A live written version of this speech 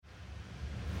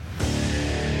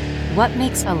What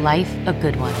makes a life a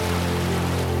good one?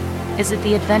 Is it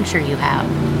the adventure you have?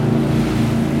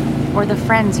 Or the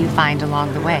friends you find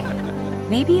along the way?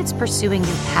 Maybe it's pursuing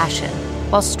your passion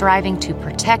while striving to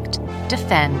protect,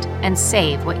 defend, and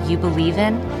save what you believe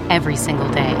in every single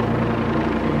day.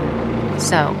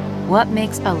 So, what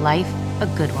makes a life a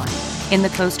good one? In the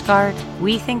Coast Guard,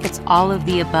 we think it's all of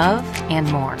the above and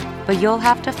more, but you'll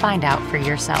have to find out for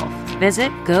yourself.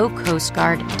 Visit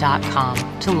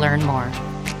gocoastguard.com to learn more.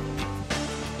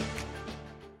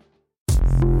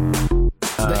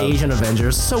 The Asian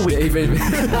Avengers, so weak. Asian Avengers,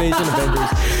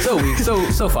 so weak,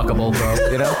 so fuckable, bro.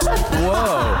 You know?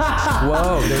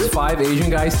 Whoa. There's 5 Asian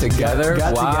guys together.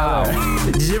 Got Wow.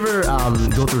 together. Did you ever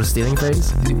go through a stealing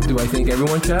phase? Do I think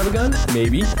everyone should have a gun?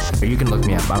 Maybe. Or you can look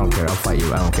me up. I don't care. I'll fight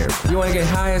you. I don't care. You want to get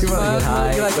high as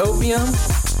fuck? You like opium?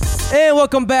 And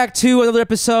welcome back to another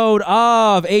episode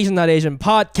of Asian Not Asian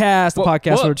Podcast, the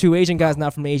podcast where 2 Asian guys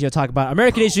not from Asia talk about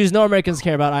American issues no Americans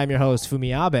care about. I'm your host, Fumi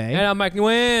Abe. And I'm Mike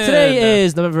Nguyen. Today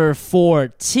is November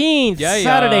 14th, Yeah.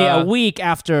 Saturday, a week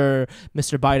after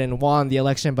Mr. Biden won the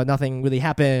election, but nothing really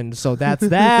happened. So that's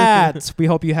that. We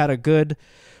hope you had a good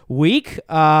week.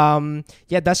 Yeah,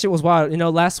 that shit was wild. You know,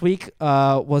 last week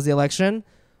was the election.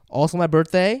 Also my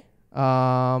birthday.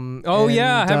 Happy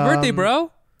birthday,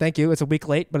 bro. Thank you. It's a week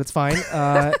late, but it's fine.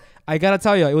 I gotta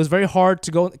tell you, it was very hard to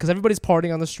go because everybody's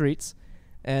partying on the streets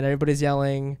and everybody's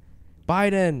yelling,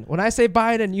 Biden. When I say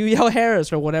Biden, you yell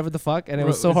Harris or whatever the fuck. And it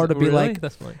was so hard to be like,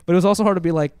 That's funny. but it was also hard to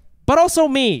be like, but also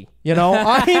me. You know,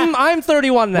 I'm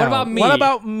 31 now. What about me? What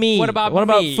about me? What about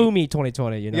me? Fumi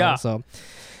 2020? You know. Yeah. So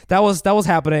that was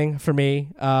happening for me.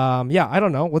 Yeah. I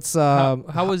don't know. What's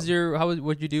what'd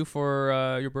you do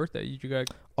for your birthday? You got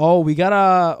we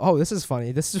got this is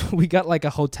funny. We got like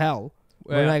a hotel.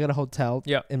 When I got a hotel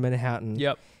in Manhattan.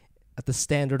 Yep. At the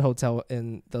Standard Hotel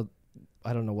in the,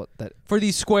 I don't know what that. For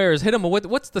these squares, hit them.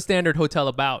 What's the Standard Hotel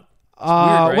about? It's weird,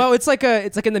 right? Well, it's like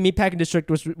in the Meatpacking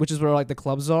District, which is where like the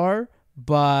clubs are.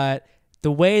 But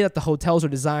the way that the hotels are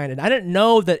designed, and I didn't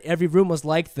know that every room was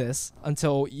like this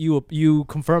until you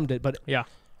confirmed it. But yeah,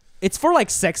 it's for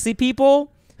like sexy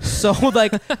people. So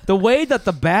like the way that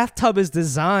the bathtub is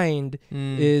designed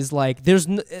is like there's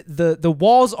the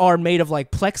walls are made of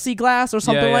like plexiglass or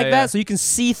something like that, so you can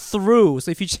see through. So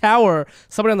if you shower,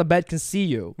 somebody on the bed can see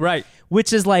you. Right.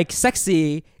 Which is like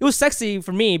sexy. It was sexy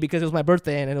for me because it was my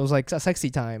birthday and it was like a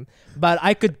sexy time. But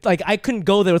I couldn't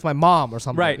go there with my mom or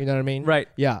something. Right. You know what I mean? Right.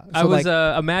 Yeah. So I was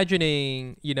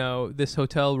imagining, this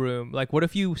hotel room. Like, what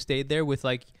if you stayed there with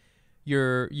like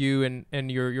you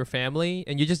and your family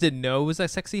and you just didn't know it was a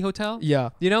sexy hotel?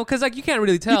 Yeah. You know, because like you can't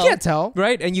really tell. You can't tell.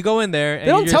 Right. And you go in there and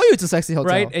they don't tell you it's a sexy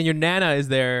hotel. Right. And your Nana is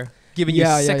there giving you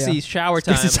sexy shower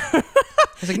time.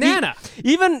 It's like, Nana.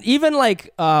 Even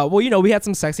like, we had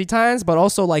some sexy times, but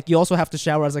also like you also have to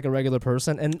shower as like a regular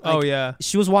person. And like,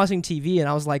 she was watching TV and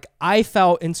I was like, I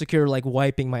felt insecure like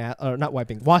washing my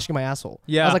asshole.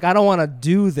 Yeah. I was like, I don't want to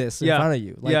do this in front of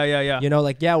you. Like, yeah. You know,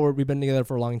 like, we've been together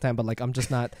for a long time, but like,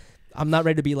 I'm not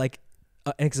ready to be like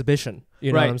an exhibition.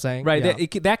 You know what I'm saying? Right.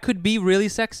 Yeah. That could be really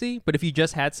sexy, but if you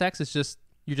just had sex, it's just,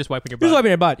 you're just wiping your butt. You're just wiping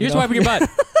your butt. You're just wiping your butt.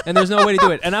 And there's no way to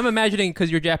do it. And I'm imagining, because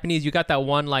you're Japanese, you got that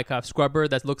one like a scrubber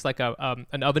that looks like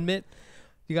an oven mitt.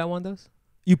 You got one of those?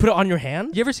 You put it on your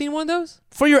hand? You ever seen one of those?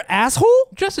 For your asshole?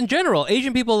 Just in general.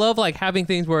 Asian people love like having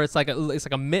things where it's like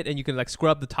a mitt and you can like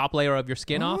scrub the top layer of your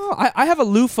skin off. I have a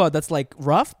loofah that's like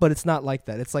rough, but it's not like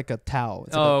that. It's like a towel.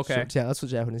 It's okay. Yeah, that's what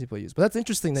Japanese people use. But that's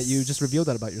interesting that you just revealed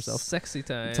that about yourself. Sexy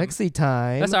time. Sexy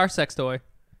time. That's our sex toy.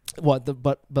 What, the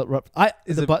butt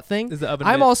thing? Is the oven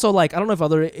I'm mitt. also like, I don't know if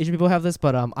other Asian people have this,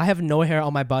 but I have no hair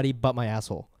on my body but my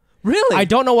asshole. Really? I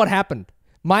don't know what happened.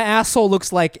 My asshole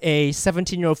looks like a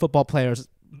 17-year-old football player's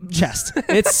chest.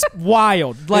 It's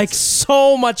wild. Like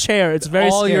so much hair. It's very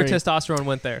all scary. your testosterone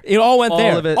went there. It all went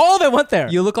there. All of it went there.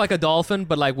 You look like a dolphin,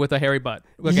 but like with a hairy butt.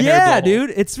 Like a yeah, hairy blowhole. dude.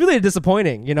 It's really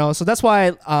disappointing, you know. So that's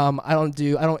why I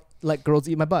don't let girls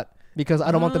eat my butt. Because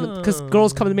I don't want them. Because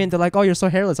girls come to me and they're like, "Oh, you're so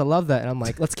hairless. I love that." And I'm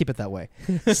like, "Let's keep it that way.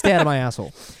 Stay out of my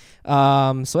asshole."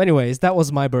 So, anyways, that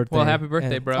was my birthday. Well, happy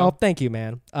birthday, bro. Oh, thank you,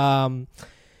 man. I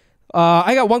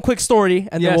got one quick story,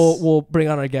 and then we'll bring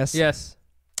on our guest. Yes.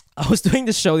 I was doing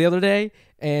this show the other day,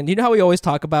 and you know how we always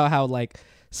talk about how like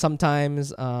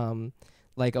sometimes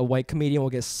like a white comedian will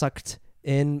get sucked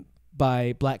in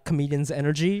by black comedians'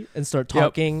 energy and start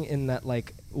talking in that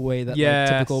like way that like,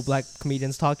 typical black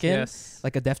comedians talk in,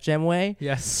 like a Def Jam way.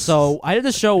 Yes. So I did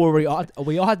a show where we all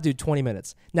had to do 20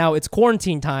 minutes. Now it's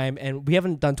quarantine time, and we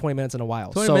haven't done 20 minutes in a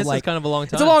while. 20 so minutes like, is kind of a long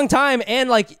time. It's a long time, and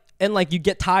like you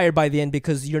get tired by the end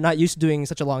because you're not used to doing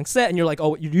such a long set, and you're like,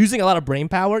 oh, you're using a lot of brain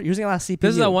power, you're using a lot of CPU.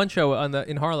 This is that one show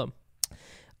in Harlem.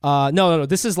 No.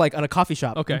 This is like on a coffee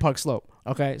shop Okay. in Park Slope.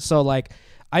 Okay, so like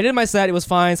I did my set. It was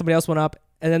fine. Somebody else went up,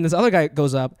 and then this other guy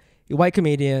goes up, a white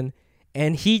comedian,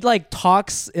 and he like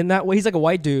talks in that way. He's like a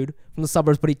white dude from the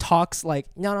suburbs, but he talks like,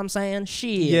 you know what I'm saying? Shit,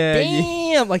 Yeah,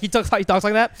 damn. Like he talks like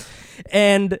that,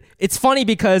 and it's funny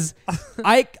because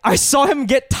I saw him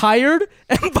get tired,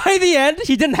 and by the end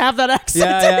he didn't have that accent.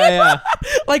 Yeah.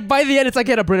 Like by the end, it's like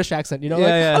he had a British accent. You know, Yeah,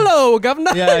 like yeah. hello,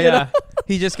 governor. Yeah, You know? yeah.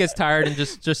 He just gets tired and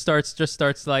just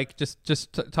starts like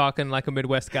talking like a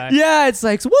Midwest guy. Yeah, it's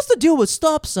like, so what's the deal with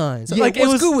stop signs? Yeah, like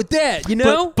what's good with that? You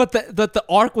know? But the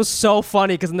arc was so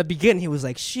funny because in the beginning he was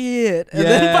like shit, and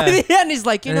then by Yeah. the end he's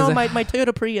like, you And know, he's my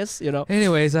Toyota Prius, you know.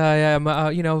 Anyways, you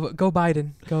know, go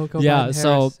Biden, go. Yeah, Biden so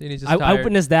Harris. And he's just I tired.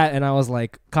 witnessed that and I was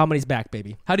like, comedy's back,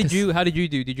 baby. How did you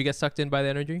do? Did you get sucked in by the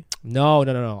energy? No.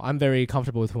 I'm very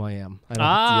comfortable with who I am. I don't,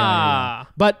 yeah.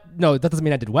 But no, that doesn't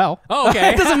mean I did well. Oh,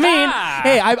 okay. It doesn't mean,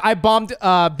 hey, I bombed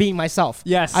being myself.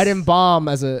 Yes. I didn't bomb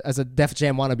as a Def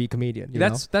Jam wannabe comedian. You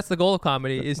know? That's the goal of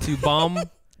comedy is to bomb.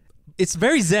 It's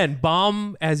very zen.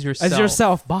 Bomb as yourself. As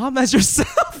yourself. Bomb as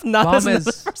yourself, not Bomb as another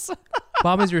as- person.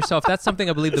 Bomb as yourself. That's something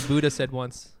I believe the Buddha said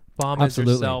once. Bomb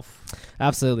Absolutely. as yourself.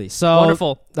 Absolutely. So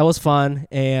Wonderful. That was fun,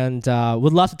 and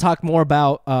would love to talk more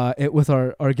about it with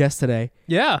our guest today.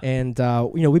 Yeah. And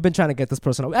we've been trying to get this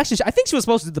person. Actually, I think she was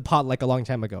supposed to do the pod like a long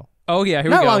time ago. Oh yeah.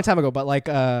 Here Not we a go. long time ago, but like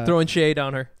Throwing shade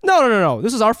on her. No.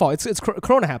 This is our fault. It's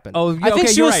Corona happened. Oh, I think okay,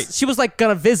 she you're was right. she was like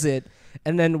gonna visit,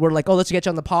 and then we're like, oh, let's get you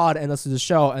on the pod and let's do the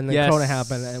show, and then Yes. Corona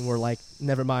happened, and we're like,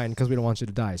 never mind, because we don't want you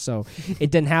to die. So it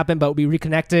didn't happen, but we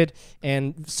reconnected,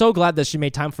 and so glad that she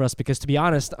made time for us because, to be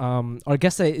honest, our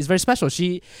guest today is very special.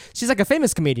 She's like a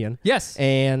famous comedian. Yes.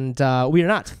 And we are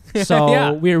not. So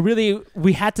Yeah.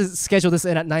 we had to schedule this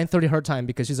in at 9:30 her time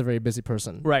because she's a very busy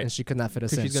person. Right. And she could not fit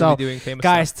us in. She's So gonna be doing famous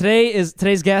guys, stuff.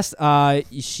 today's guest,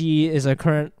 she is a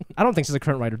current, I don't think she's a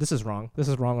current writer. This is wrong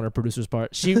on her producer's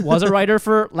part. She was a writer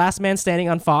for Last Man Standing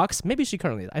on Fox. Maybe she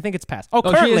currently is. I think it's past. Oh, she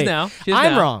is currently. now. She is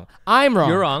I'm now. wrong. I'm wrong.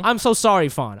 You're wrong. I'm so sorry,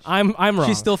 Fawn. I'm wrong.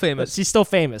 She's still famous. But she's still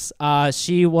famous.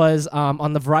 She was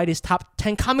on the Variety's top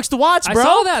 10 comics to watch, I bro.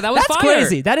 saw that. That was That's fire.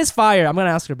 crazy. That is fire. I'm going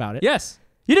to ask her about it. Yes.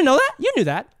 You didn't know that? You knew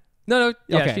that. No.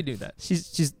 Yeah, Okay. she knew that. She's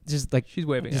just like She's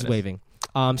waving. She's at us. waving.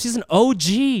 She's an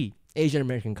OG Asian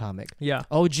American comic. Yeah.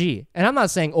 OG. And I'm not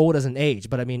saying old as an age,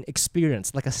 but I mean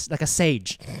experience, like a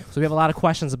sage. So we have a lot of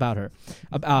questions about her.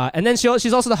 And then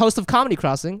she's also the host of Comedy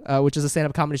Crossing, which is a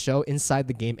stand-up comedy show inside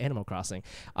the game Animal Crossing.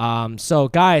 So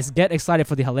guys, get excited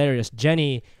for the hilarious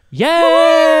Jenny. Yay!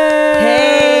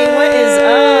 Hey, what is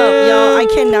up, y'all? I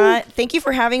cannot. Thank you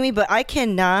for having me, but I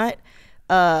cannot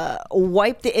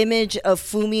wipe the image of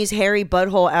Fumi's hairy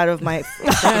butthole out of my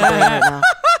freaking brain right now.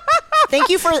 Thank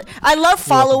you for. I love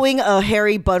following a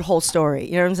hairy butthole story.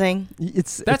 You know what I'm saying?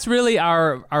 That's really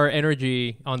our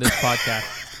energy on this podcast.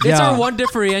 It's Yeah. our one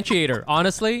differentiator.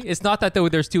 Honestly, it's not that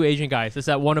there's two Asian guys. It's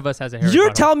that one of us has a hairy You're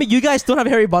butthole. telling me you guys don't have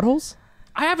hairy buttholes?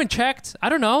 I haven't checked. I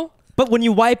don't know. But when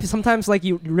you wipe, sometimes like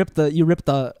you rip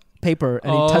the paper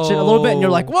and you touch it a little bit, and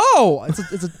you're like, whoa,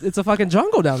 it's a fucking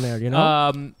jungle down there, you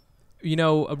know?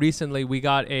 Recently we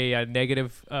got a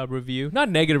negative review. Not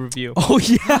negative review, Oh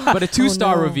yeah. but a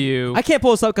 2-star no. review. I can't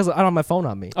pull this up because I don't have my phone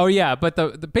on me. Oh yeah,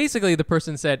 but basically the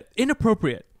person said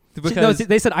inappropriate because No,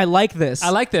 they said I like this. I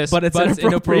like this, but it's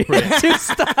inappropriate.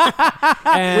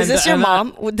 And, Was this your and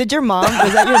mom? Did your mom?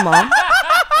 Was that your mom?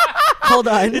 Hold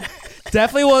on.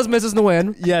 Definitely was Mrs.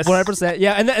 Nguyen. Yes. 100%.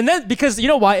 Yeah, and then because you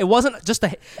know why? It wasn't just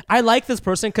I like this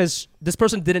person because this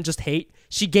person didn't just hate.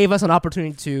 She gave us an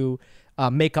opportunity to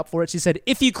make up for it. She said,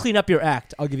 if you clean up your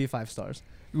act, I'll give you 5 stars.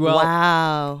 well,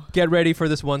 Wow. get ready for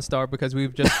this 1 star because we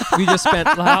just spent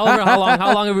how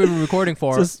long have we been recording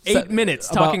for? Just 8 minutes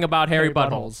talking about hairy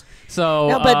buttholes. So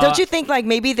No, but don't you think like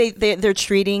maybe they're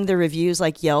treating the reviews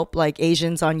like Yelp, like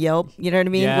Asians on Yelp? You know what I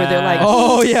mean? Where they're like, Yes.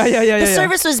 Oh yeah. the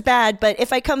service was bad, but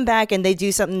if I come back and they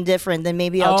do something different, then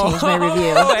maybe I'll change my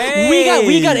review. Hey.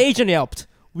 We got Asian Yelped.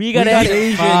 We got Asian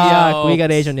Asian Yelped. Fuck, we got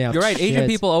Asian Yelped. You're right. Asian Shit.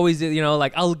 people always,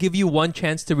 like, I'll give you 1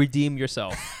 chance to redeem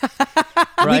yourself.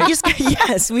 Right?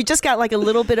 We just got like a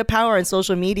little bit of power on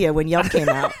social media when Yelp came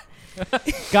out.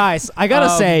 Guys, I gotta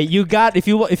say, if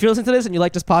you listen to this and you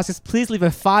like this podcast, please leave a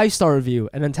 5-star review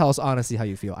and then tell us honestly how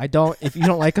you feel. If you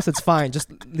don't like us, it's fine. Just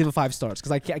leave a 5 stars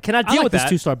because I cannot deal like with that.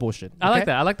 this 2-star bullshit. I like okay?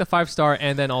 that. I like the 5-star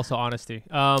and then also honesty.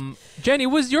 Jenny, it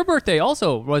was your birthday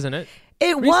also, wasn't it?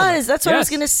 It Recently. was. That's what I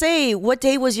was Yes. gonna say. What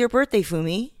day was your birthday,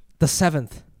 Fumi? The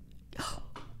 7th.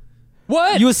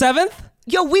 What? You were 7th?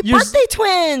 Yo, we You're birthday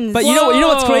twins. But you know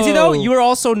what's crazy though? Whoa. You were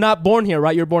also not born here,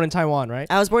 right? You were born in Taiwan, right?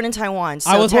 I was born in Taiwan. So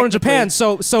I was born in technically- Japan.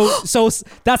 So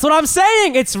that's what I'm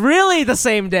saying. It's really the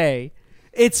same day.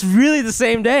 It's really the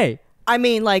same day. I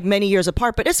mean, like many years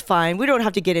apart, but it's fine. We don't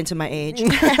have to get into my age.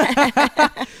 Did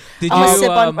I'm you?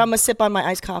 gonna sip on my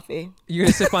iced coffee. You're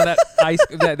gonna sip on that ice.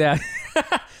 That.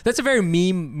 That's a very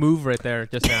meme move right there.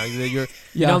 Just now, you know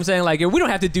what I'm saying? Like we don't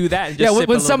have to do that. And just Yeah, sip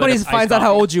when a little somebody bit of finds iced out how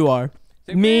coffee. old you are.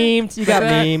 Memed. You got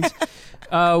memed.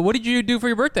 What did you do for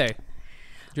your birthday? Did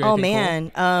you do Oh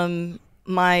anything cool? man,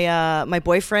 my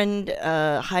boyfriend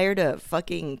hired a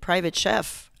fucking private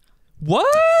chef. What?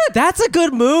 That's a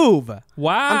good move.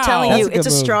 Wow. I'm telling That's you, a good it's a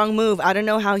move. strong move. I don't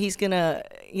know how he's gonna,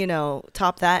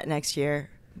 top that next year.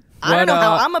 I don't What, know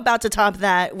how I'm about to top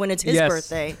that when it's his Yes.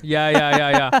 birthday.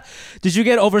 Yeah. Did you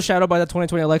get overshadowed by the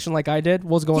 2020 election like I did?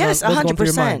 What's going Yes, on? What's going through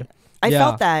your mind? 100%. I Yeah.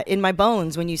 felt that in my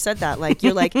bones when you said that. Like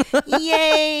you're like,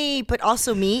 yay, but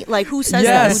also me. Like who says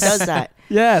Yes. that? Who does that?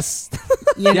 Yes.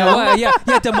 You Yeah, know? well,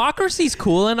 yeah. Democracy's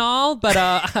cool and all, but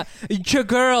your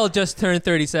girl just turned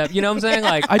 37. You know what I'm saying?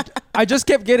 Like, I just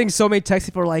kept getting so many texts.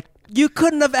 People were like, "You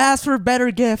couldn't have asked for a better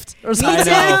gift." Or Me something. too.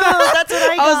 know. That's what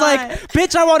I I got. was like,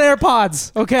 "Bitch, I want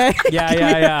AirPods." Okay. Yeah, Give me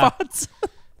yeah. AirPods.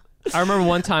 I remember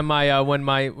one time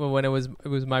when it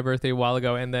was my birthday a while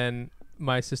ago, and then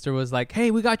my sister was like,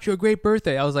 "Hey, we got you a great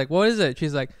birthday." I was like, "What is it?"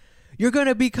 She's like, "You're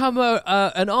gonna become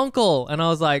an uncle," and I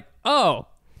was like, "Oh,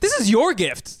 this is your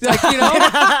gift." Like, you know,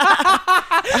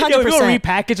 Yeah, we will 100%.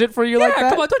 repackage it for you like yeah. that.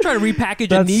 Come on, don't try to repackage a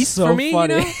That's niece so for me.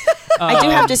 funny. You know. I do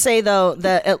have to say though,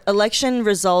 the election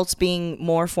results being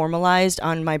more formalized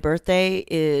on my birthday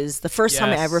is the first time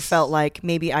I ever Yes. felt like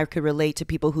maybe I could relate to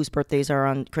people whose birthdays are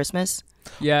on Christmas.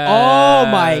 Yeah.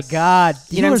 Oh my God!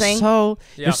 You know what I'm saying?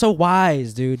 Yeah. You're so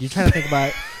wise, dude. You're trying to think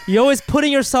about. You're always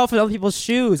putting yourself in other people's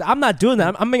shoes. I'm not doing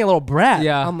that. I'm being a little brat.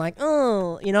 Yeah. I'm like,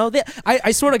 oh,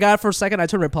 I swear to God, for a second, I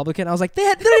turned Republican. I was like, they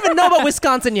don't even know about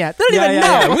Wisconsin yet. They don't even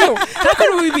know. How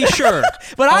can we be sure?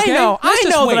 But Okay? I know. Let's I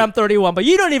just know wait. that I'm 31, but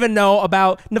you don't even know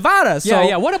about Nevada. So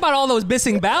Yeah. What about all those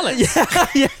missing ballots?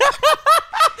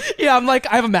 yeah, I'm like,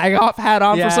 I have a MAGA hat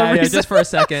on for some reason. just for a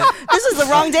second. This is the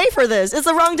wrong day for this. It's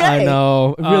the wrong day. I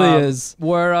know. It really is.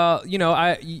 Where how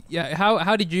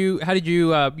did you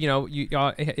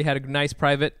you had a nice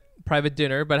private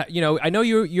dinner, but I know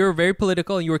you're very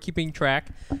political and you were keeping track.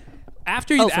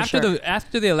 After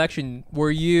the election,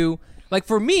 were you like,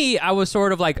 for me, I was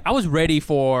sort of like, I was ready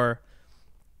for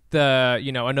the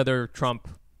another Trump,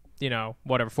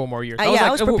 whatever, 4 more years. I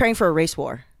was preparing for a race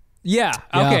war. Yeah.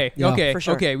 Yeah, Okay. yeah. Okay. For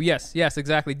sure. Okay. Yes.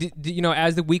 Exactly.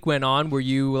 As the week went on, were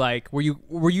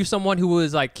you someone who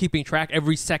was like keeping track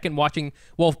every second, watching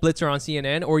Wolf Blitzer on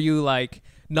CNN, or were you like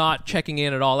not checking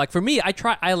in at all? Like for me, I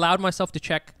allowed myself to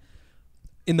check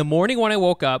in the morning when I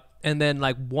woke up, and then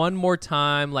like one more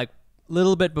time, like a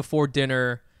little bit before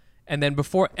dinner, and then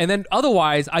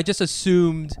otherwise, I just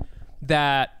assumed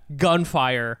that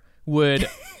gunfire would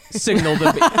signal the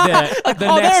Oh, next.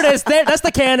 there it is. That's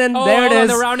the cannon. Oh, there it is.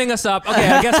 They're rounding us up. Okay,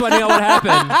 I guess I know what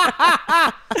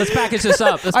happened. Let's package this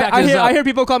up. I hear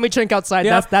people call me Chink outside.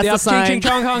 Yep, That's yep, the sign. Ching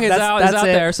Chong Hong is That's out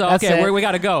it. there. So That's okay, it. we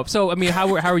got to go. So I mean,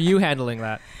 how are you handling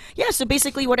that? Yeah, so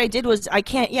basically what I did was I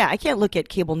can't look at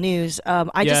cable news.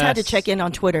 I just had to Yes. check in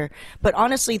on Twitter. But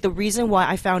honestly, the reason why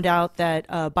I found out that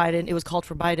it was called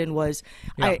for Biden was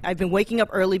Yeah. I've been waking up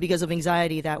early because of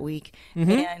anxiety that week.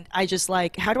 Mm-hmm. And I just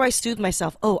like, how do I soothe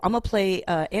myself? Oh, I'm going to play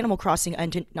Animal Crossing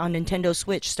on Nintendo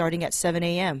Switch starting at 7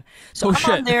 a.m. So Oh, I'm shit.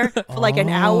 on there for like an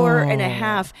hour and a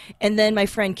half. And then my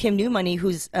friend Kim Newmoney,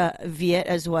 who's Viet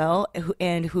as well,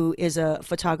 who is a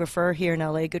photographer here in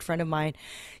LA, a good friend of mine,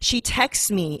 she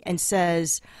texts me and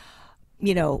says,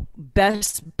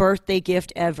 best birthday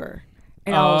gift ever.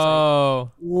 And I was like,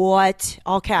 Oh, what?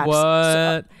 All caps.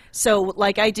 what? So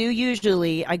like I do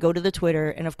usually, I go to the Twitter,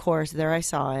 and of course, there I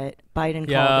saw it. Biden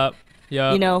called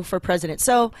Yeah. for president.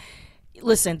 So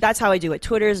listen, that's how I do it.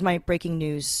 Twitter is my breaking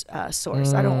news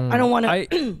source. I don't want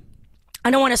to. I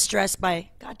don't want to stress by.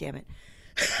 God damn it.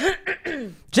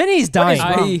 Jenny's dying.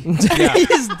 Yeah.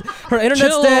 Her internet's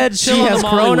Chill- dead. chill She on has the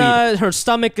Molly corona. Her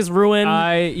stomach is ruined.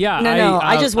 I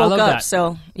just woke love up. that.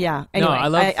 So yeah. Anyway, I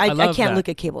love I that. can't look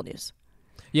at cable news.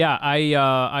 Yeah,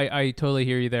 I totally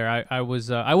hear you there. I was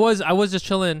just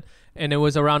chilling, and it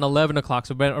was around 11 o'clock,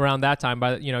 so around that time,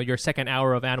 by your second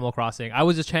hour of Animal Crossing, I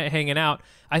was just hanging out.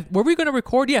 Were we going to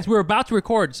record? Yes, we were about to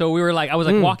record. So we were like, I was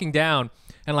like walking down,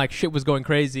 and like shit was going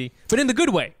crazy, but in the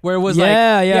good way, where it was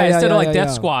instead of like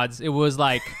death squads, it was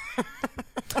like.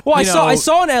 well, I know-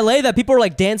 saw in LA that people were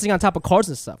like dancing on top of cars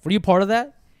and stuff. Were you part of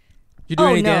that? You do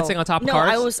any no. dancing on top of no,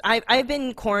 cars? I've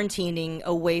been quarantining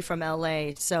away from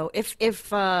LA. So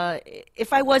if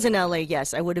I was in LA,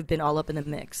 yes, I would have been all up in the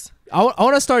mix. I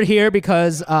want to start here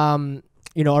because some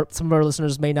of our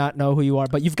listeners may not know who you are,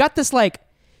 but you've got this like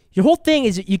your whole thing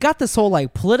is you got this whole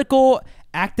like political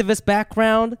activist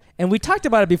background, and we talked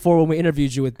about it before when we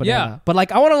interviewed you with Banana. Yeah. But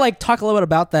like, I want to like talk a little bit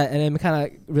about that, and then kind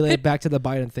of relate back to the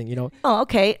Biden thing. Oh,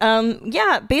 okay.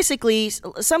 Yeah, basically,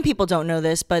 some people don't know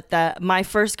this, but that my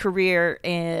first career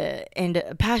and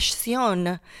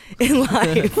passion in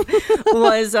life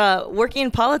was working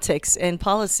in politics and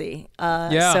policy.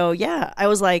 So, yeah, I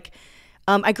was like,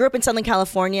 I grew up in Southern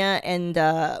California and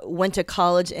went to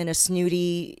college in a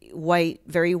snooty,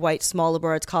 very white, small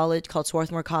liberal arts college called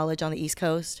Swarthmore College on the East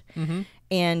Coast. Mm-hmm.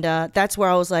 And that's where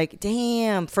I was like,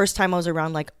 damn, first time I was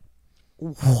around like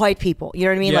white people. You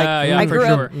know what I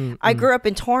mean? I grew up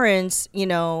in Torrance,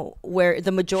 where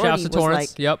the majority Shouts to was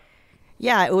Torrance. like, Yep.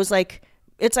 yeah, it was like,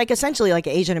 it's like essentially like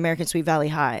Asian American Sweet Valley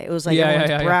High. It was like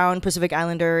everyone's brown, Pacific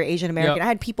Islander, Asian American. Yep. I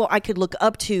had people I could look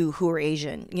up to who were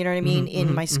Asian. You know what I mean?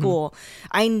 In my school,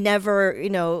 I never,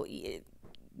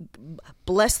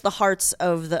 bless the hearts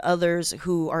of the others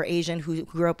who are Asian, who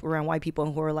grew up around white people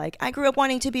and who were like, I grew up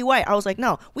wanting to be white. I was like,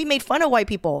 no, we made fun of white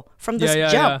people from this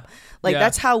jump. Like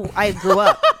that's how I grew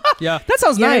up. Yeah. That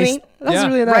sounds You know nice. what I mean? That's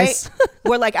really nice. Right?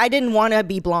 Where like I didn't want to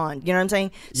be blonde. You know what I'm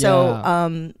saying?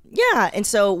 So and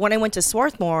so when I went to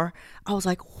Swarthmore, I was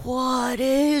like, what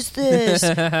is this?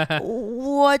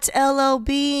 What's LL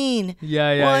Bean?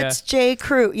 What's J.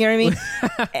 Crew? You know what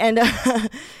I mean?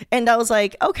 and I was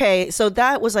like, okay, so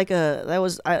that was like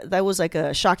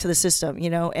a shock to the system,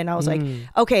 and I was like,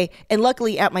 okay. And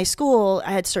luckily at my school,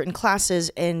 I had certain classes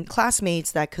and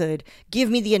classmates that could give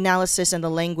me the analysis and the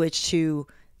language to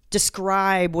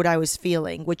describe what I was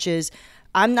feeling, which is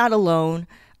I'm not alone.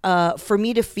 For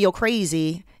me to feel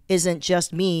crazy isn't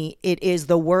just me. It is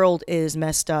the world is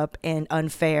messed up and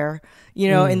unfair,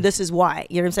 and this is why.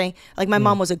 You know what I'm saying? Like my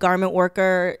mom was a garment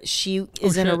worker. She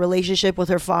is in a relationship with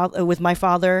her father, with my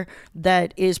father,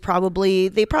 that is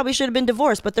they probably should have been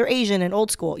divorced, but they're Asian and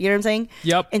old school. You know what I'm saying?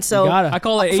 Yep. And so I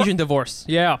call it Asian divorce.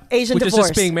 Yeah. Asian Which divorce. is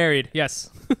just being married. Yes.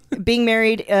 being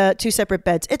married, 2 separate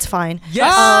beds. It's fine.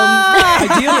 Yes.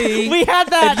 Ideally, We had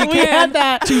that. if you We can, had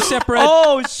that. two separate.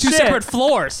 Oh, Two shit. separate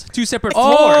floors. Two separate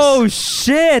Oh floors.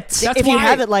 shit! That's if you why-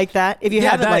 have it like that. If you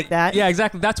have it like that. Yeah,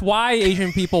 exactly. That's why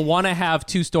Asian people want to have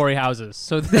 2-story houses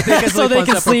so that they can So sleep they on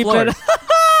can separate sleep in- floors.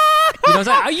 You know, it's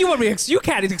like, you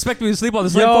can't expect me to sleep on the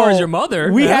same floor as your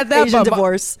mother. We had that. Asian but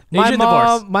divorce. Asian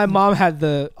divorce. My mom had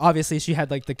obviously she had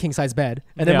like the king size bed,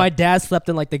 and then Yeah. my dad slept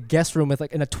in like the guest room with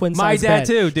like in a twin My size dad bed.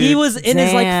 too, dude. He was in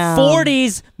his like Damn.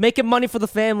 40s making money for the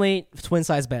family, twin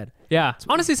size bed. Yeah,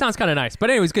 honestly, sounds kind of nice. But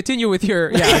anyways, continue with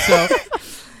your So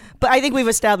But I think we've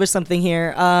established something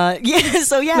here.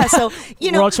 So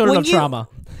We're all children of trauma.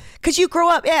 Because you grow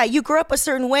up a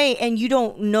certain way, and you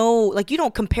don't know, like you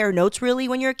don't compare notes really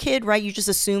when you're a kid, right? You just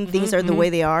assume things are the way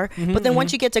they are. But then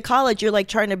once you get to college, you're like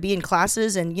trying to be in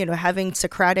classes and having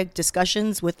Socratic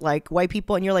discussions with like white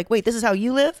people, and you're like, wait, this is how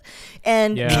you live,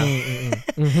 and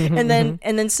and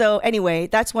then so anyway,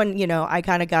 that's when I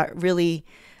kind of got really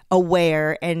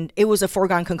aware, and it was a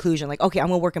foregone conclusion, like, okay, I'm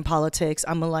gonna work in politics,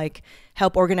 I'm gonna like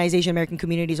help organize Asian American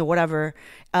communities or whatever.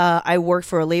 I worked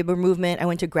for a labor movement. I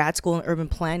went to grad school in urban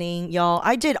planning, y'all.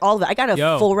 I did all of it. I got a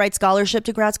full ride scholarship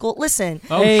to grad school. Listen,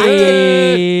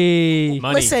 Money.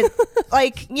 listen,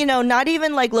 like not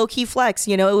even like low key flex.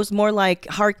 It was more like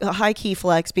high key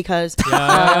flex because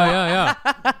Yeah.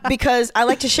 because I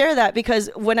like to share that, because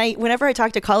whenever I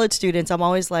talk to college students, I'm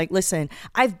always like, listen,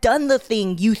 I've done the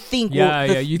thing you think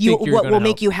will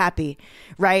make you happy,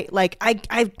 right? Like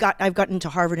I've gotten into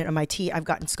Harvard and MIT, I've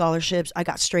gotten scholarships, I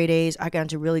got straight A's, I got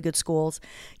into really good schools,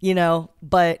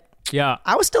 but Yeah.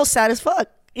 I was still sad as fuck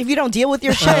if you don't deal with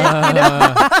your shit.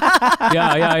 Yeah.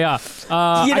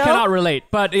 I cannot relate,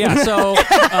 but yeah. So,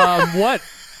 what?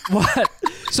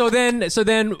 So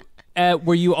then,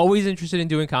 were you always interested in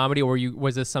doing comedy, or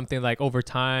was this something like over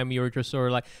time you were just sort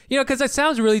of like, because that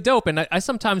sounds really dope, and I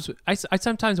sometimes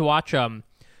watch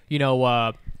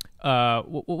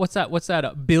what's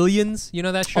that? Billions,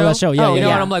 that show? Oh, that show, yeah, Oh, yeah.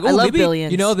 yeah. And I'm like, I oh, love maybe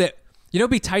Billions. it'd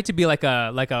be tight to be like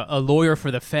a lawyer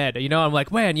for the Fed. I'm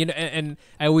like, man, and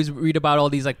I always read about all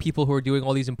these like people who are doing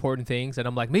all these important things, and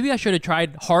I'm like, maybe I should have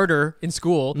tried harder in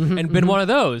school and been one of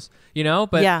those,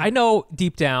 But Yeah. I know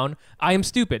deep down I am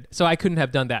stupid, so I couldn't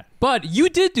have done that. But you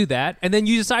did do that, and then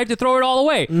you decided to throw it all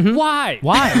away. Why?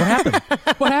 Why? What happened?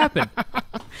 What happened?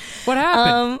 What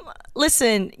happened?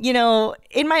 Listen,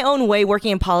 in my own way,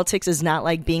 working in politics is not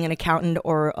like being an accountant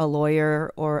or a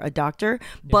lawyer or a doctor,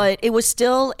 but it was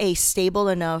still a stable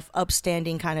enough,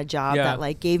 upstanding kind of job that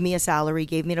like gave me a salary,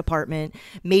 gave me an apartment,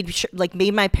 made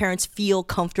my parents feel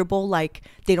comfortable, like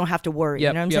they don't have to worry. You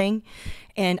know what I'm saying?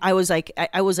 And I was like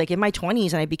in my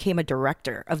 20s, and I became a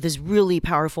director of this really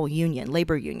powerful union,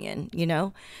 labor union,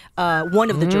 one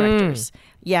of the directors.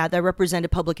 Yeah, that represented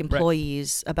public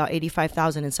employees, about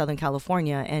 85,000 in Southern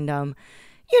California. And,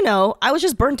 I was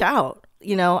just burnt out.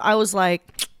 I was like,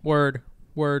 Word.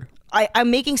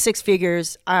 I'm making six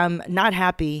figures. I'm not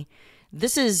happy.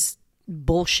 This is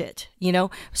bullshit,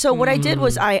 So what I did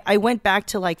was I went back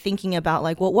to like thinking about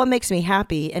like, well, what makes me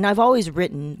happy? And I've always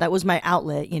written. That was my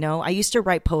outlet, I used to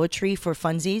write poetry for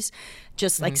funsies,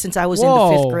 just like since I was in the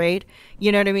 5th grade.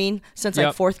 You know what I mean? Since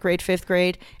like 4th grade, 5th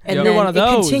grade. And Yep. then You're one of it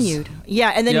those. continued.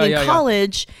 Yeah. And then Yeah.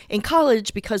 in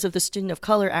college, because of the student of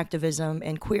color activism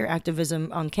and queer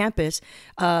activism on campus,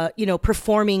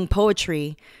 performing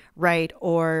poetry, right,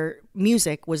 or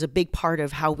music was a big part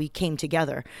of how we came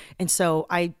together. And so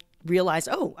I realized,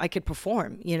 I could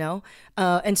perform,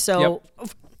 and so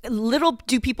little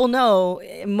do people know,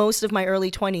 most of my early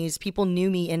 20s, people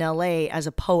knew me in LA as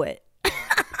a poet.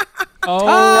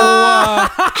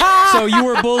 So you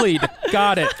were bullied.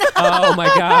 Got it. Oh my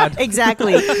God.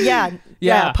 Exactly. Yeah.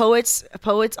 Yeah. Poets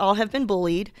all have been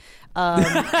bullied.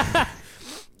 That's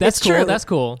It's cool. true. That's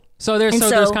cool. So there's And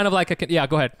there's so- kind of like a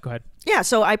go ahead. Yeah,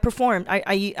 so I performed.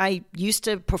 I used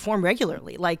to perform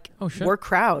regularly, like shit. work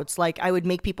crowds. Like I would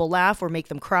make people laugh or make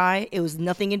them cry. It was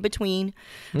nothing in between.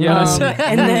 Yes.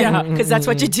 And then because that's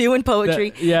what you do in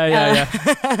poetry. Yeah.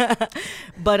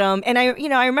 But and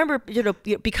I remember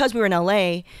because we were in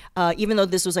LA, even though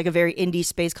this was like a very indie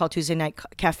space called Tuesday Night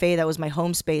Cafe, that was my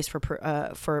home space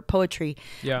for poetry.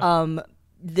 Yeah.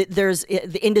 There's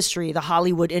the industry, the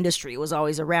Hollywood industry was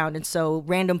always around. And so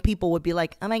random people would be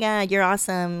like, oh my God, you're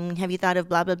awesome. Have you thought of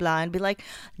blah, blah, blah? And be like,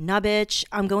 nah, bitch,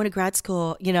 I'm going to grad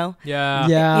school, Yeah.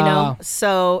 Yeah.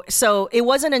 So it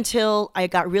wasn't until I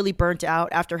got really burnt out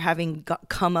after having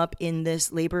come up in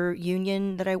this labor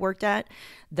union that I worked at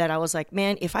that I was like,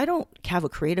 man, if I don't have a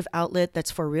creative outlet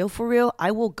that's for real, I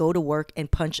will go to work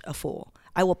and punch a fool.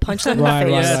 I will punch them in the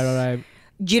face. Right.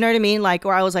 Do you know what I mean? Like,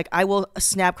 or I was like, I will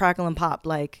snap, crackle, and pop.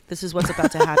 Like, this is what's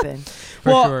about to happen.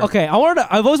 Well, sure. okay.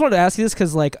 I've always wanted to ask you this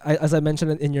because, like, as I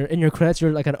mentioned in your credits,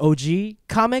 you're like an OG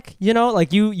comic.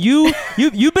 Like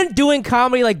you've been doing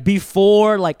comedy like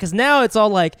before, like, because now it's all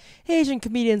like Asian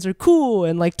comedians are cool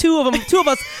and like two of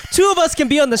us can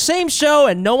be on the same show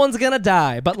and no one's gonna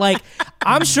die. But like,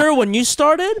 I'm sure when you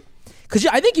started. Because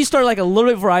I think you started like a little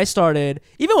bit before I started.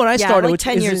 Even when I started, like which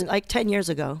 10 is years, in- like 10 years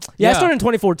ago. Yeah, I Yeah. started in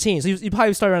 2014. So you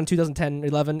probably started around 2010,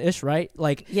 11-ish, right?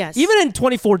 Like, Yes. even in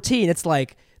 2014, it's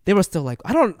like they were still like,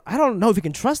 I don't know if you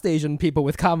can trust Asian people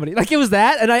with comedy. Like it was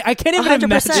that, and I can't even 100%.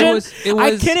 imagine. It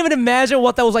I was- can't even imagine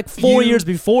what that was like 4 years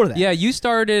before that. Yeah, you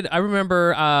started. I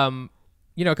remember,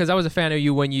 because I was a fan of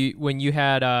you when you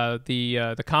had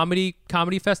the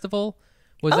comedy festival.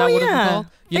 Was that what it was called?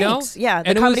 Thanks. Yeah, the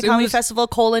And comedy festival,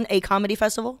 a comedy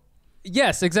festival.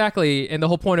 Yes, exactly. And the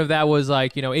whole point of that was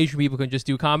like, Asian people can just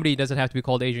do comedy. It doesn't have to be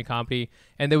called Asian comedy.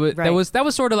 And that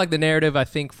was sort of like the narrative, I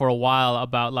think, for a while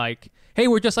about like, hey,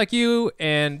 we're just like you,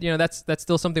 and that's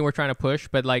still something we're trying to push.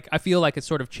 But like, I feel like it's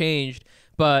sort of changed.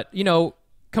 But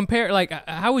compare, like,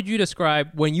 how would you describe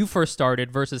when you first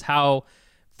started versus how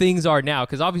things are now?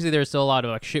 Because obviously there's still a lot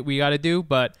of like shit we got to do,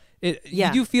 but you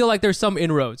do feel like there's some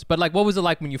inroads. But like, what was it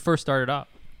like when you first started up?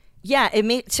 Yeah, it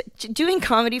made doing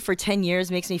comedy for 10 years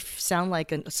makes me sound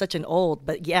like such an old,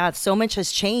 but yeah, so much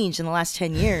has changed in the last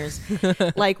 10 years.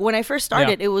 Like when I first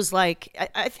started, it was like,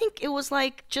 I think it was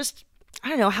like just, I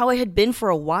don't know, how it had been for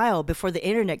a while before the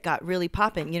internet got really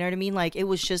popping. You know what I mean? Like it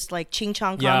was just like Ching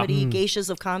Chong comedy,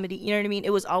 geishas of comedy. You know what I mean? It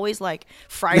was always like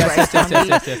fried rice comedy.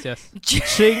 Yes.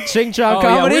 Ching Chong Oh,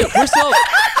 comedy. Yeah, we're still.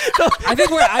 I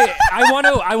think I want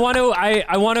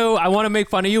to make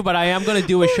fun of you, but I am going to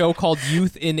do a show called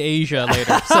Youth in Asia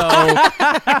later. So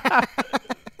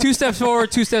 2 steps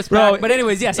forward, 2 steps back. But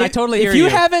anyways, yes, I totally hear you.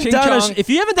 If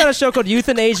you haven't done a show called Youth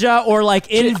in Asia or like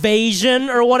Invasion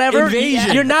or whatever,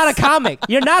 Invasion. you're not a comic.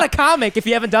 You're not a comic if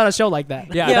you haven't done a show like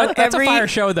that. Yeah, that's a fire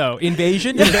show though.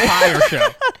 Invasion is a fire show.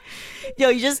 Yo,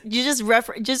 you just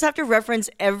have to reference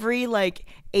every like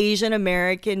Asian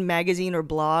American magazine or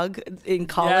blog in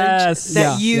college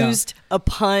that used a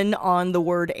pun on the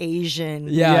word Asian.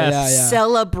 Yeah.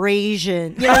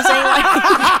 Celebration. You know what I'm saying?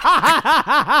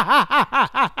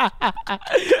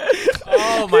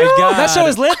 Oh my god, That show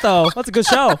is lit though. That's a good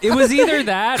show. It was either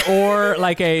that or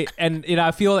like I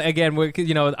feel again,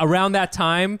 around that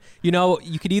time, you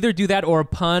could either do that or a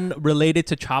pun related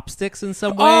to chopsticks in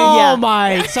some way. Oh Yeah.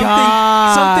 my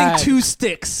god. Something 2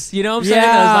 sticks. You know what I'm saying?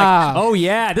 Yeah. I was like, oh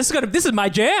yeah, this is my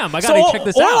jam. I gotta check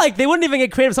this or out. like they wouldn't even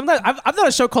get creative. Sometimes I've done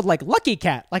a show called like Lucky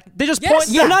Cat. Like they just Yes. point.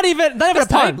 Yeah. Not even a That's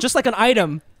pun. tight. Just like an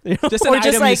item. You know? Just an Or just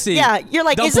item like, you see. yeah, you're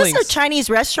like, is this a Dumplings. Chinese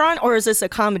restaurant or is this a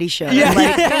comedy show? Yeah,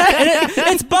 Like,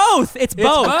 it's both. It's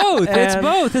both. It's And-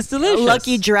 both. It's delicious.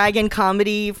 Lucky Dragon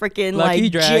comedy, freaking Lucky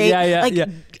like Dragon, jade, yeah, like yeah.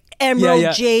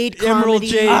 Emerald Jade comedy. Emerald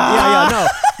Jade.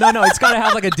 No. It's got to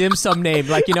have like a dim sum name,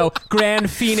 like Grand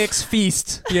Phoenix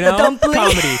Feast. dumpling.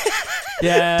 Comedy.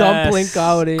 Yeah. Dumpling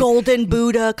comedy. Golden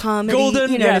Buddha comedy.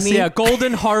 Golden. you know Yes. what I mean? Yeah.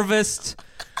 Golden Harvest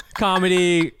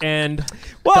comedy and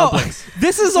Well, dumplings.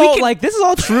 this is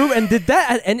all true. And did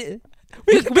that and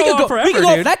we could go on go forever, we could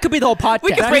go. dude. That could be the whole podcast.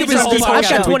 We could break this whole I've got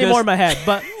podcast. 20 We more just- in my head,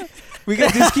 but We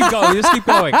can just keep going. Just keep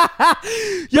going.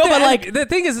 yo, but like the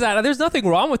thing is that there's nothing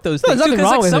wrong with those there's things. nothing Because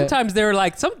wrong like with it. sometimes they're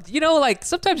like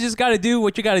sometimes you just got to do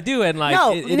what you got to do, and like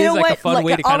No, it you is know like a what? fun Like,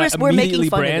 way to kind of we're making immediately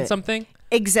fun of brand it. something.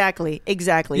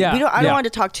 Exactly. Yeah, I don't yeah. want to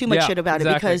talk too much Yeah, shit about it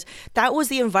exactly. because that was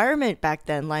the environment back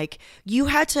then. Like you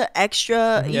had to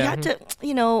you Yeah. had to,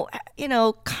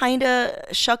 kind of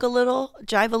shuck a little,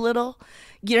 jive a little.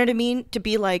 You know what I mean? To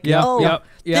be like, Yep, oh, yep.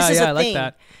 Yeah, this is yeah, a I like thing.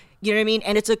 that. You know what I mean?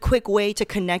 And it's a quick way to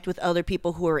connect with other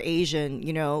people who are Asian,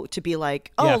 to be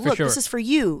like, oh, Yeah, for look, sure. this is for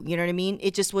you. You know what I mean?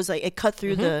 It just was like, it cut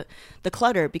through Mm-hmm. the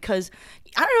clutter because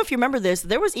I don't know if you remember this.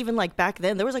 There was even like back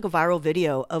then, there was like a viral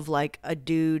video of like a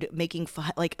dude making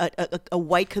like a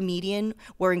white comedian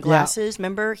wearing glasses.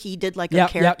 Remember? He did like a Yep,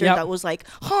 character yep. that was like,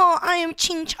 oh, I am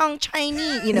Ching Chong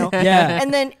Chinese, Yeah.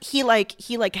 And then he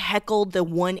heckled the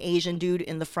one Asian dude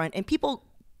in the front and people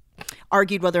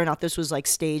argued whether or not this was like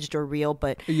staged or real,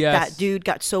 but Yes. that dude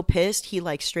got so pissed he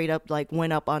like straight up like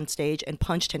went up on stage and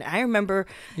punched him. I remember,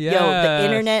 the Yes.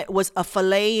 internet was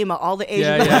aflame. All the Asian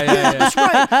Yeah, people, yeah, yeah,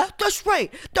 yeah. that's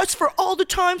right. That's for all the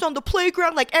times on the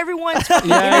playground. Like everyone's Yeah,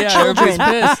 inner yeah. children.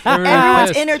 Everybody's pissed. Everyone's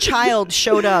pissed. inner child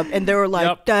showed up and they were like,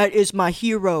 Yep. that is my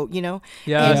hero,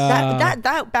 Yes. And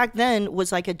that back then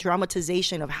was like a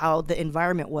dramatization of how the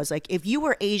environment was. Like if you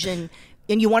were Asian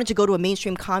and you wanted to go to a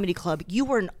mainstream comedy club, you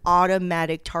were an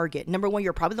automatic target. Number one,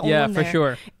 you're probably the only Yeah, one for there.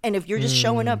 sure. And if you're just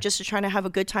showing up just to trying to have a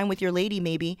good time with your lady,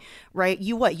 maybe, right?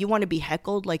 You want to be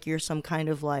heckled like you're some kind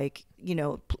of like,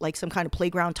 like some kind of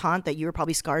playground taunt that you were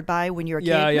probably scarred by when you were a kid.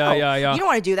 Yeah, yeah, No, yeah, yeah. You don't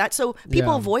want to do that. So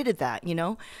people Yeah. avoided that,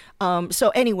 So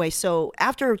anyway, so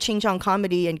after Ching Chong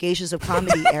Comedy and Geishas of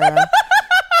Comedy era,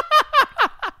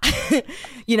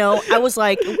 I was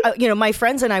like, my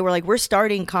friends and I were like, we're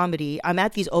starting comedy. I'm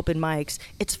at these open mics.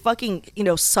 It's fucking,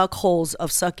 suck holes of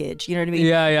suckage. You know what I mean?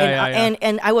 Yeah, yeah, and, yeah, yeah.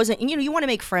 And I wasn't, you want to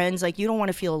make friends. Like, you don't want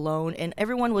to feel alone. And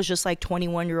everyone was just like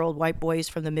 21-year-old white boys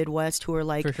from the Midwest who were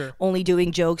like For sure. only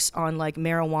doing jokes on like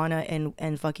marijuana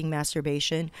and fucking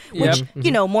masturbation, Yep.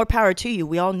 which, more power to you.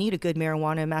 We all need a good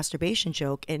marijuana and masturbation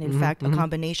joke. And in fact, a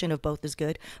combination of both is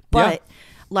good. But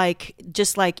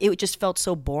it just felt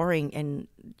so boring and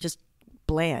just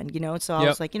bland, So I Yep.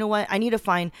 was like, you know what? I need to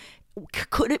find.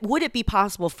 Would it be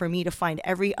possible for me to find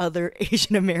every other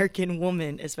Asian American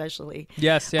woman, especially,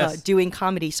 Yes, yes. doing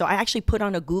comedy? So I actually put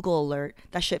on a Google alert.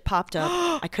 That shit popped up.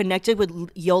 I connected with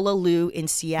Yola Lu in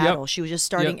Seattle. Yep. She was just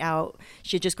starting Yep. out.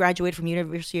 She had just graduated from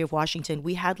University of Washington.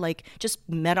 We had just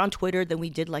met on Twitter. Then we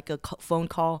did like a phone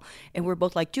call, and we're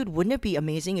both like, dude, wouldn't it be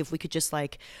amazing if we could just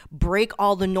break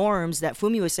all the norms that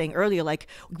Fumi was saying earlier? Like,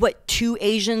 what, two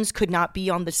Asians could not be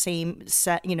on the same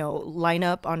set,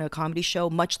 lineup on a comedy show,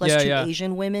 much less two yeah.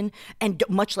 Asian women, and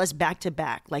much less back to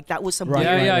back. Like that was some Right,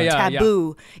 weird right, right.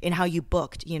 taboo in how you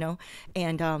booked,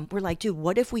 And we're like, dude,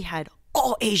 what if we had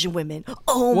all Asian women?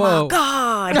 Oh Whoa. my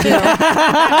god!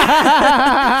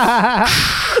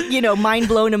 Mind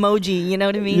blown emoji. You know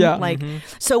what I mean? Yeah.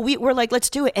 So we're like, let's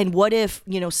do it. And what if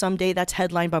someday that's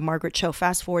headlined by Margaret Cho?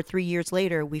 Fast forward 3 years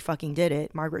later, we fucking did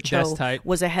it. Margaret That's Cho tight.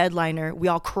 was a headliner. We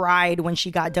all cried when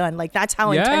she got done. Like that's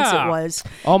how intense it Yeah. was.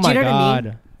 oh Do my you know god.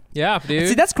 what I mean? Yeah, dude.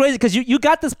 See, that's crazy because you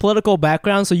got this political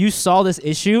background, so you saw this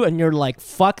issue and you're like,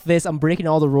 fuck this, I'm breaking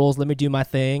all the rules, let me do my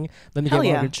thing, let me Hell get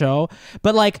yeah. Margaret Cho.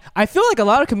 But I feel like a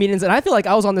lot of comedians, and I feel like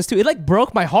I was on this too, it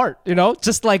broke my heart,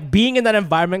 just being in that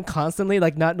environment constantly,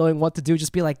 not knowing what to do,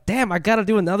 just be like, damn, I gotta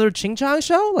do another Ching Chong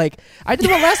show? I did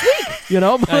one last week,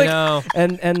 But, I know.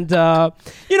 And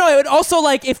it would also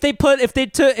if they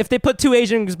put two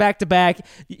Asians back to back,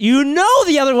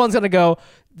 the other one's gonna go,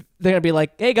 they're gonna be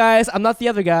like, hey guys, I'm not the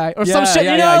other guy, or some shit,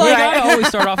 Yeah, you yeah. know, You gotta always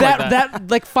start off like that.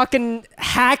 that fucking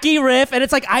hacky riff, and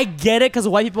it's I get it because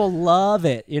white people love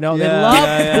it, they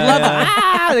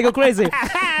love they go crazy.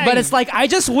 But it's I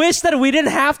just wish that we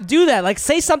didn't have to do that.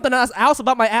 Say something else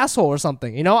about my asshole or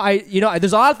something.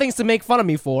 There's a lot of things to make fun of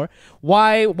me for.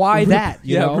 Why that?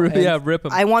 You know? And Rip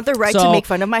him. I want the right to So- make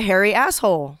fun of my hairy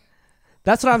asshole.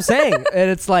 that's what I'm saying.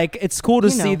 And it's it's cool to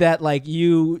You see know. that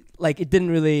you it didn't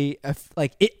really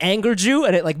it angered you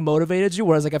and it motivated you.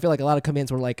 Whereas I feel like a lot of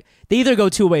comedians were they either go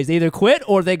two ways. They either quit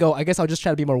or they go, I guess I'll just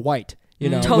try to be more white. You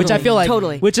know, which Totally, I feel like,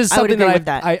 totally. which is I would something agree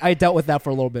that, with that. I dealt with that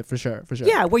for a little bit, for sure.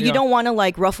 Yeah, where you Yeah. don't want to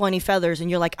like ruffle any feathers and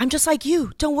you're like, I'm just like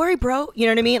you. Don't worry, bro. You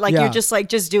know what I mean? Like Yeah. you're just like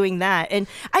just doing that. And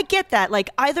I get that.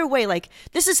 Like either way, like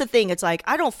this is the thing. It's like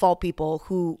I don't fault people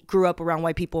who grew up around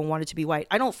white people and wanted to be white.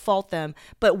 I don't fault them.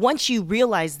 But once you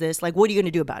realize this, like what are you going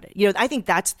to do about it? You know, I think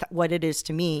that's what it is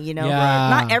to me, you know. Yeah.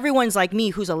 Not everyone's like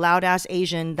me who's a loud ass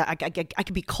Asian that I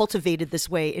could be cultivated this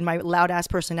way in my loud ass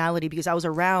personality because I was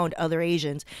around other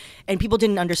Asians and people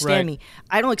didn't understand Right. me.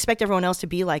 I don't expect everyone else to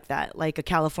be like that, like a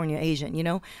California Asian, you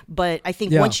know? But I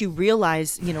think Yeah. once you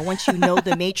realize, you know, once you know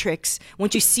the Matrix,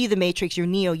 once you see the Matrix, you're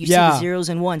Neo, you Yeah. see the zeros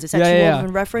and ones. Is that Yeah, too yeah, old of yeah.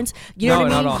 a reference? You know No,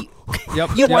 what I not mean? at all. Yep.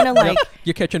 You want to like,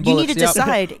 You're catching you bullets. need to Yep.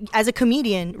 decide as a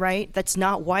comedian, right? That's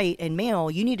not white and male.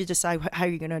 You need to decide how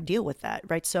you're going to deal with that,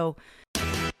 right? So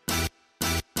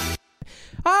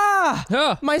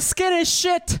Huh. my skin is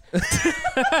shit.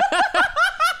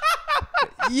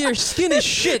 Your skin is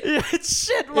shit. It's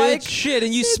shit, Mike. It's shit,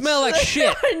 and you smell like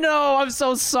shit. I know. I'm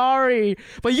so sorry,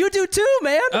 but you do too,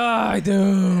 man. I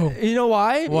do. You know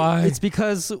why? Why? It's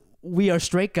because we are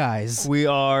straight guys. We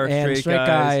are And straight, straight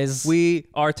guys. guys. We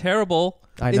are terrible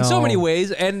I in so know. many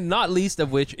ways, and not least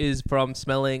of which is from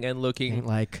smelling and looking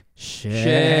Like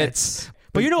shit. shit.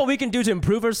 But you know what we can do to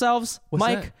improve ourselves, What's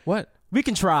Mike? that? What? We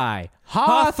can try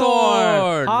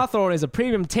Hawthorne. Hawthorne is a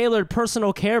premium tailored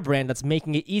personal care brand that's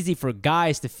making it easy for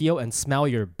guys to feel and smell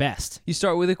your best. You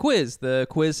start with a quiz. The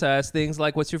quiz has things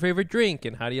like what's your favorite drink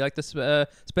and how do you like to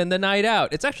spend the night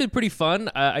out. It's actually pretty fun.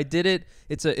 I did it.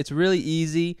 It's really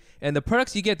easy. And the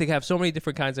products you get, they have so many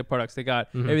different kinds of products. They got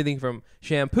everything from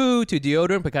shampoo to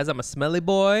deodorant because I'm a smelly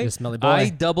boy. You're a smelly boy. I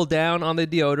double down on the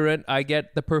deodorant. I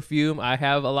get the perfume. I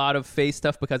have a lot of face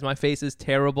stuff because my face is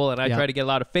terrible and I Yeah. try to get a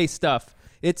lot of face stuff.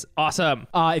 It's awesome.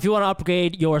 If you want to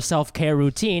upgrade your self-care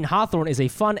routine, Hawthorne is a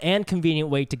fun and convenient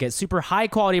way to get super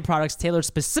high-quality products tailored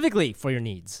specifically for your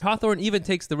needs. Hawthorne even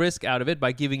takes the risk out of it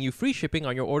by giving you free shipping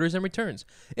on your orders and returns.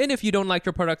 And if you don't like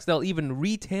your products, they'll even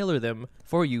retailer them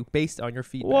for you based on your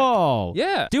feedback. Whoa.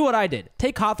 Yeah. Do what I did.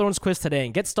 Take Hawthorne's quiz today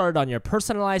and get started on your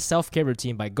personalized self-care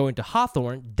routine by going to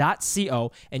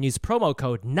hawthorne.co and use promo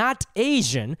code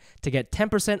NOTASIAN to get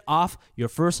 10% off your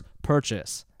first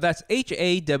purchase. That's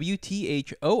HAWTHORNE.co,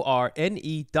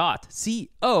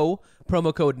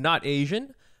 promo code not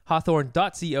Asian.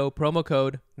 Hawthorne.co, promo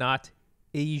code not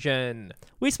Asian.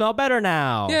 We smell better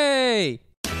now. Yay!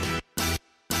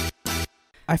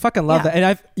 I fucking love Yeah.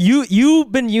 that. And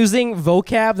you've been using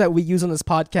vocab that we use on this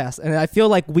podcast, and I feel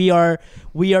like we are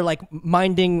like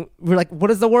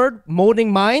what is the word?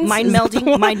 Molding minds? Mind Is that the melding?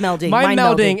 word? Mind melding. Mind Mind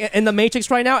melding melding. in the Matrix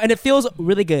right now, and it feels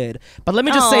really good. But let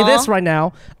me just say Aw. this right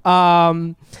now.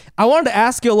 I wanted to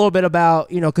ask you a little bit about,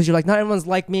 because you're like, not everyone's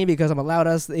like me because I'm a loud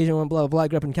ass Asian one, blah, blah, blah. I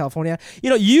grew up in California.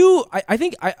 I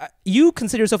think you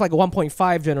consider yourself like a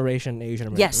 1.5 generation Asian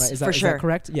American, Yes, right? Is for that sure.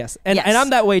 correct? Yes. And Yes.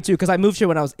 I'm that way too because I moved here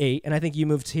when I was 8, and I think you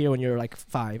moved here when you were like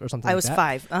 5 or something. I like was that,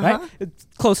 5. Right? It's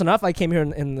close enough. I came here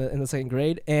in the 2nd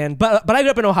grade, but I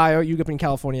grew up in Ohio. You grew up in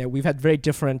California. We've had very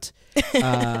different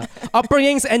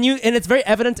upbringings, and it's very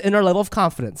evident in our level of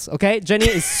confidence. Okay, Jenny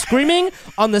is screaming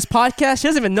on this podcast. She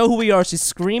doesn't even know who we are. She's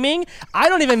screaming. I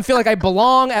don't even feel like I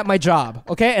belong at my job.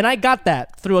 Okay, and I got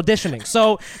that through auditioning.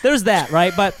 So there's that,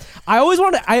 right? But I always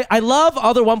I love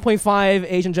other 1.5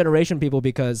 Asian generation people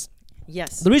because.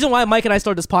 Yes. The reason why Mike and I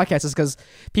started this podcast is because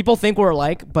people think we're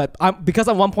alike, but because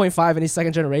I'm 1.5 and he's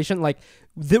 2nd generation, like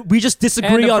we just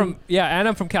disagree And on. and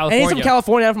I'm from And California. he's from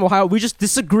California, I'm from Ohio. We just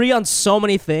disagree on so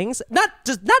many things. Not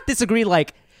disagree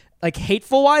like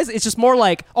hateful wise. It's just more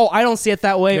like, oh, I don't see it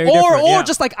that way, Very or different, yeah.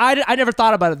 just like I never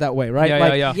thought about it that way, right? Yeah,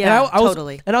 like, yeah. and Yeah, I was,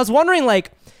 totally. And I was wondering,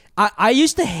 like, I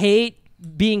used to hate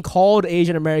being called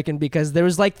Asian American because there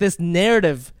was like this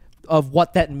narrative of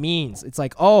what that means. It's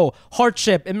like, oh,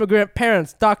 hardship, immigrant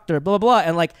parents, doctor, blah, blah, blah.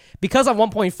 And like, because I'm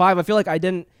 1.5, I feel like I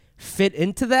didn't fit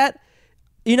into that,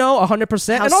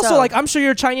 100%. How And also, so? like, I'm sure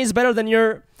your Chinese better than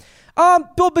your,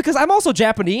 well, because I'm also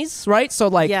Japanese, right? So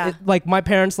like, Yeah. like my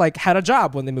parents like had a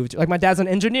job when they moved. Like my dad's an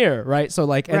engineer, right? So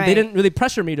like, and they Right. didn't really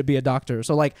pressure me to be a doctor.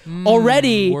 So like,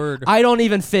 already word. I don't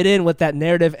even fit in with that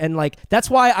narrative. And like, that's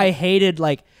why I hated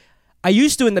like, I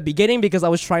used to in the beginning because I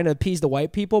was trying to appease the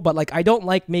white people, but like I don't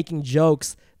like making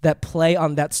jokes that play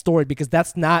on that story because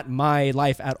that's not my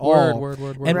life at all. Word.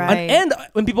 And, Right. and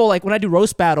when people like when I do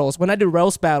roast battles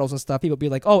and stuff, people be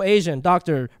like, "Oh, Asian,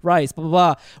 doctor, rice, blah blah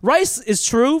blah." Rice is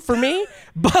true for me,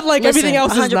 but like everything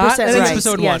else is not. 100% And it's rice.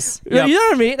 episode Yes. 1. Yep. You know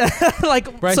what I mean?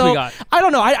 Like, Rice so we got. I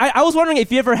don't know. I was wondering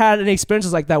if you ever had any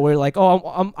experiences like that where like,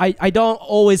 oh, I don't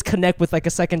always connect with like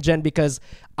a 2nd gen because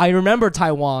I remember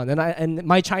Taiwan and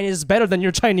my Chinese is better than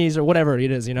your Chinese or whatever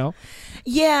it is,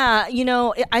 Yeah,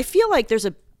 I feel like there's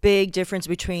a big difference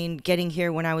between getting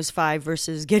here when I was 5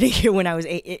 versus getting here when I was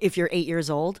 8. If you're 8 years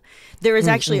old, there is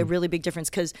actually a really big difference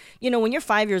because, when you're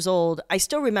 5 years old, I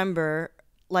still remember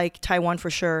like Taiwan for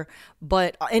sure,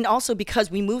 and also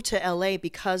because we moved to LA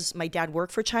because my dad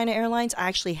worked for China Airlines,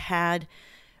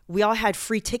 we all had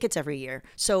free tickets every year.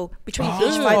 So between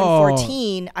age 5 and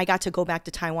 14, I got to go back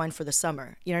to Taiwan for the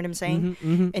summer. You know what I'm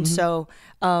saying? So,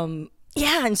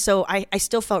 and so I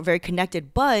still felt very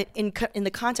connected. But in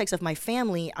the context of my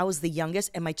family, I was the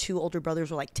youngest, and my 2 older brothers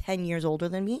were like 10 years older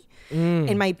than me.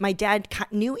 And my dad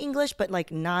knew English, but like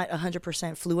not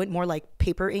 100% fluent, more like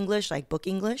paper English, like book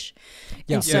English.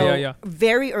 Yeah. And so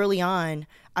very early on,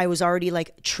 I was already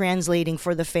like translating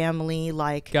for the family,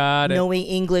 like knowing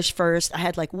English first. I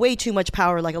had like way too much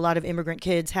power, like a lot of immigrant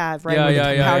kids have, right?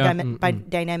 Power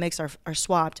dynamics are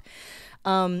swapped.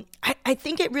 I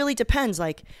think it really depends.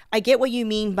 Like, I get what you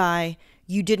mean by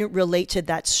you didn't relate to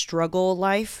that struggle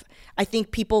life. I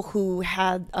think people who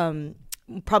had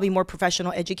probably more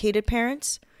professional educated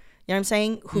parents, you know what I'm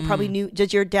saying, who probably knew.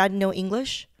 Did your dad know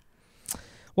English?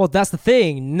 Well, that's the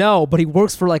thing. No, but he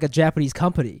works for like a Japanese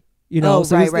company. So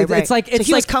right. It's like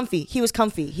he was comfy. He was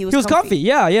comfy.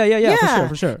 Yeah.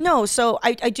 For sure. No, so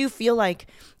I do feel like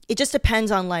it just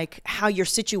depends on like how you're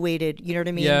situated. You know what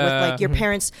I mean? With like your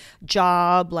parents'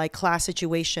 job, like class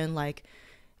situation, like,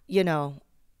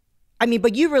 I mean,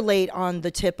 but you relate on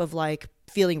the tip of like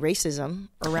feeling racism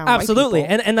around absolutely,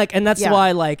 white people. and that's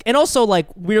why like, and also like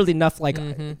weirdly enough, like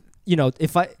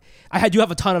if I do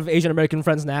have a ton of Asian American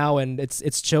friends now, and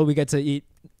it's chill. We get to eat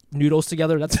noodles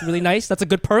together. That's really nice. That's a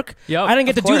good perk. Yep, I didn't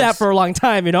get to do that for a long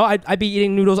time. I'd be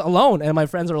eating noodles alone, and my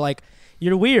friends are like,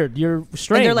 "You're weird. You're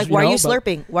strange." And they're like, "Why are you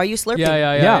slurping? Why are you slurping?"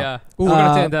 Yeah. Ooh, we're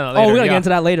gonna get into that later. Oh, we're gonna get into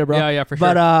that later, bro. Yeah, for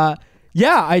sure. But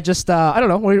I just I don't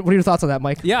know. What are your thoughts on that,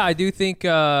 Mike? Yeah, I do think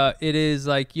it is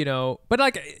like, but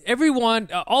like everyone,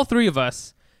 all 3 of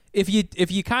us, if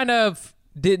you kind of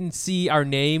didn't see our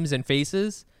names and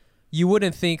faces, you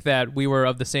wouldn't think that we were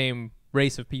of the same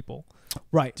race of people.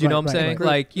 Right. Do you know what I'm saying? Right.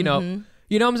 Like, you know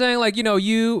what I'm saying? Like,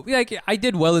 you, like, I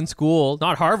did well in school,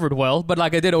 not Harvard well, but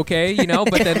like I did okay,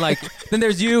 but then like, then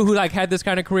there's you who like had this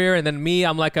kind of career, and then me,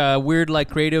 I'm like a weird, like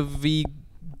creative-y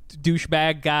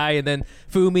douchebag guy, and then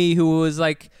Fumi, who was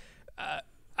like,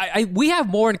 we have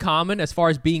more in common as far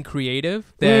as being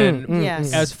creative than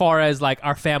as far as like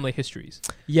our family histories.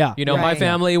 Yeah, my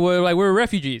family were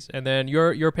refugees, and then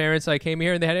your parents like came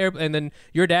here and they had and then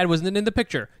your dad wasn't in the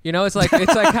picture. It's like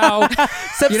how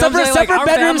separate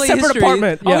bedroom, separate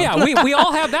apartment. Oh yeah, we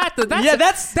all have that.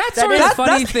 That's sort of the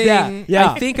funny thing.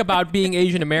 I think about being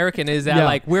Asian American is that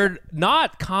like we're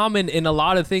not common in a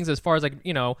lot of things as far as like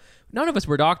none of us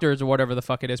were doctors or whatever the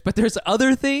fuck it is, but there's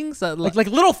other things that, like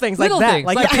little things like that, things,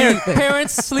 like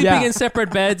parents sleeping in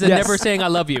separate beds and never saying I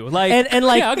love you. Like and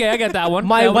like okay, I get that one.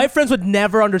 My white friends would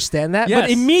never understand that, but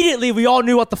immediately we all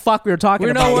knew what the fuck we were talking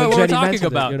about. We know what we're talking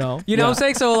about. You know what I'm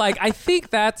saying? So like I think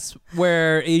that's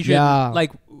where Asian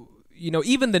like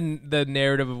even the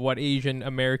narrative of what Asian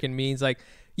American means, like.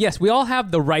 Yes, we all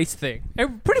have the rice thing.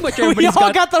 Pretty much everybody's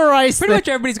got the rice. Pretty much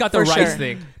everybody's got the rice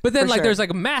thing. But then, For there's like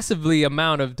a massively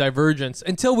amount of divergence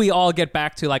until we all get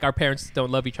back to like our parents don't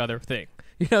love each other thing.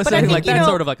 Saying like that's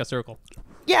sort of like a circle.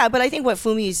 Yeah, but I think what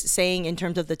Fumi's saying in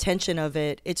terms of the tension of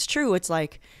it, it's true. It's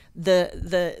like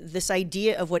this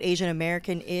idea of what Asian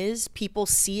American is. People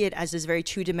see it as this very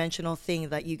 2-dimensional thing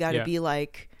that you got to be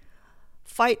like.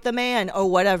 Fight the man or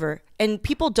whatever, and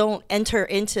people don't enter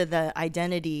into the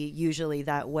identity usually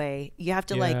that way. You have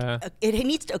to like it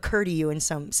needs to occur to you in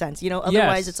some sense,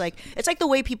 otherwise it's like the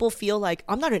way people feel like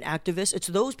I'm not an activist. It's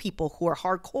those people who are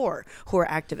hardcore who are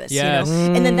activists,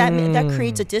 and then that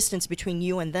creates a distance between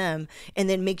you and them, and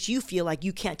then makes you feel like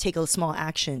you can't take a small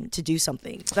action to do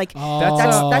something. Like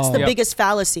that's the biggest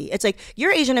fallacy. It's like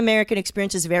your Asian American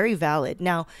experience is very valid.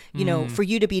 Now for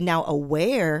you to be now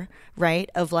aware, right,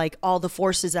 of like all the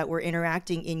forces that were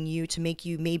interacting in you to make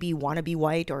you maybe want to be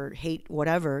white or hate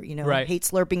whatever, hate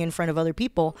slurping in front of other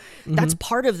people. That's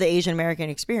part of the Asian American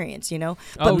experience,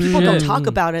 but people don't talk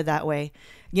about it that way.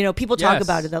 People talk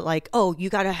about it that like, oh, you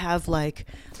got to have like,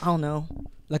 I don't know,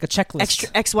 like a checklist, extra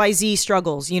XYZ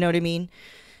struggles. You know what I mean?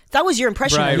 That was your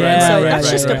impression of it. That's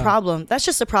just a problem. That's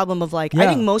just a problem of like, I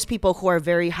think most people who are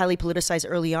very highly politicized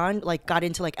early on, like got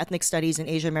into like ethnic studies and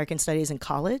Asian American studies in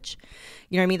college.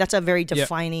 You know what I mean? That's a very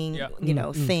defining,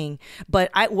 thing.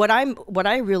 But what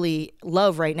I really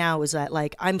love right now is that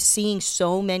like I'm seeing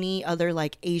so many other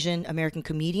like Asian American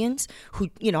comedians who,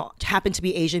 happen to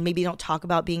be Asian, maybe don't talk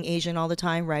about being Asian all the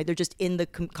time, right? They're just in the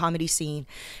comedy scene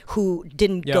who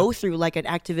didn't go through like an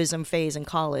activism phase in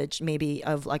college, maybe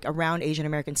of like around Asian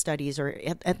American studies or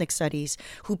ethnic studies,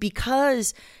 who,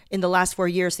 because in the last 4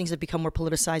 years things have become more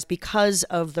politicized because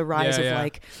of the rise of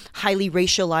like highly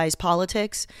racialized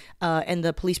politics and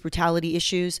the police brutality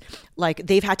issues, like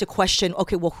they've had to question,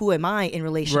 okay, well, who am I in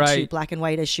relation to black and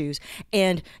white issues?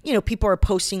 And you know, people are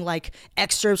posting like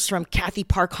excerpts from Kathy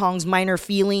Park Hong's Minor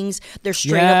Feelings. They're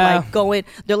straight up like going,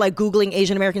 they're like Googling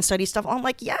Asian American studies stuff. I'm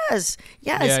like, yes,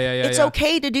 it's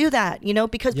okay to do that, you know,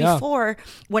 because before,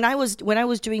 when I was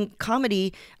doing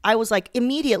comedy, I was like,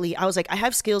 immediately I was like, I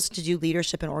have skills to do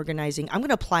leadership and organizing. I'm going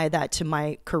to apply that to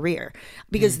my career,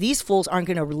 because these fools aren't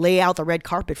going to lay out the red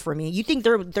carpet for me. You think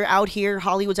they're out here,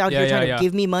 Hollywood's out here trying to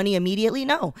give me money immediately?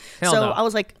 No. Hell so no. I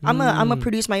was like, I'm gonna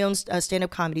produce my own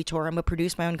stand-up comedy tour. I'm gonna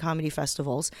produce my own comedy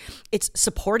festivals. It's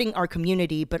supporting our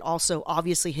community, but also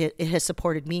obviously it has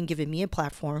supported me and given me a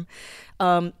platform.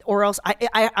 Or else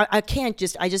I can't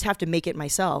just, I just have to make it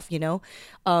myself, you know?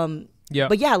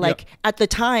 But yeah, like at the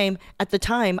time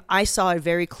I saw it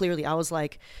very clearly. I was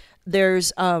like,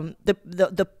 there's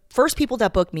the first people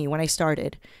that booked me when I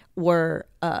started were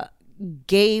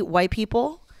gay white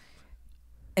people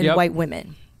and white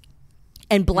women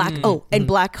and black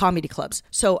black comedy clubs.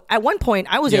 So at one point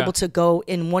I was able to go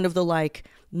in one of the like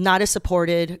not as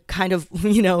supported, kind of,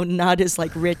 you know, not as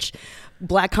like rich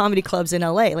black comedy clubs in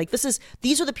LA. Like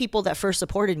these are the people that first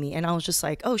supported me, and I was just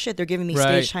like, oh shit, they're giving me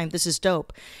stage time. This is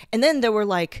dope. And then there were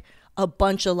like a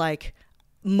bunch of like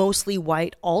mostly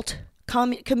white alt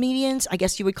comedians, I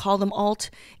guess you would call them alt,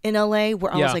 in LA,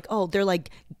 where I was like, oh, they're like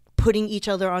putting each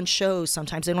other on shows.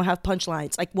 Sometimes they don't have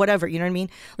punchlines, like whatever, you know what I mean?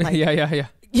 Like,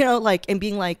 you know, like, and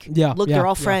being like, look, they're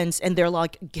all friends, and they're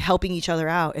like helping each other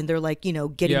out, and they're like, you know,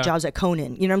 getting jobs at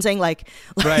Conan. You know what I'm saying? Like,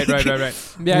 right.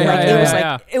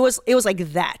 It was like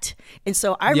that. And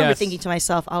so I remember thinking to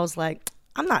myself, I was like,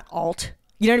 I'm not alt.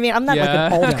 You know what I mean? I'm not like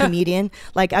an alt comedian.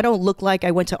 Like, I don't look like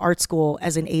I went to art school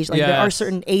as an Asian. Like, there are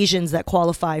certain Asians that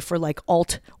qualify for like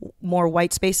alt, more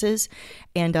white spaces,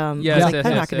 and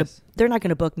they're not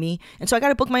gonna book me, and so I got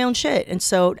to book my own shit. And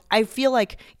so I feel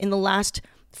like in the last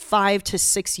 5 to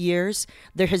 6 years,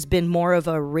 there has been more of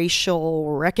a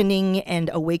racial reckoning and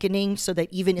awakening, so that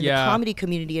even in the comedy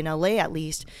community in LA, at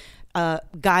least,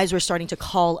 guys were starting to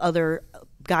call other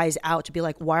guys out to be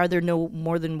like, why are there no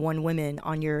more than one women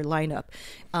on your lineup?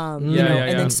 And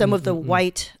then some of the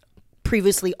white,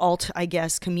 previously alt, I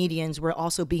guess, comedians were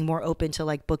also being more open to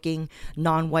like booking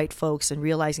non-white folks and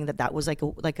realizing that was like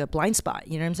a blind spot.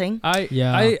 You know what I'm saying?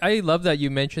 I love that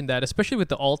you mentioned that, especially with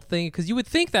the alt thing, because you would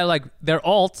think that like they're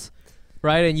alt,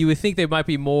 right? And you would think they might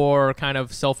be more kind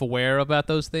of self-aware about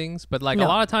those things, but like a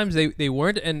lot of times they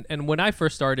weren't. And when I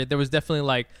first started, there was definitely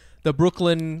like the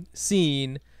Brooklyn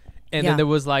scene, and then there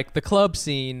was like the club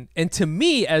scene. And to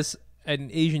me, as an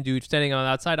Asian dude standing on the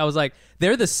outside, I was like,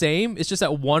 they're the same. It's just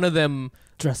that one of them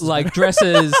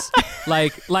dresses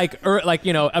like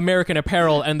you know, American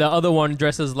Apparel, and the other one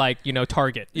dresses like, you know,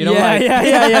 Target. You know,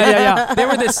 they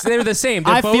were the same.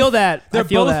 They're both, they're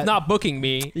both not booking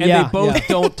me, and they both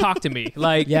don't talk to me.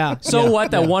 Like,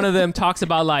 what that one of them talks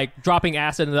about like dropping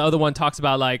acid, and the other one talks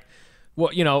about like,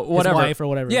 well, you know, whatever. His wife or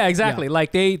whatever. Yeah, exactly. Yeah.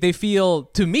 Like they feel,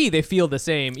 to me, they feel the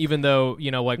same, even though,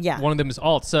 you know, like one of them is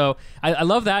alt. So I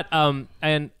love that.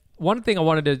 And one thing I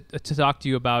wanted to talk to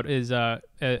you about is,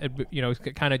 you know,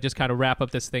 kind of wrap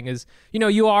up this thing is, you know,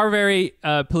 you are very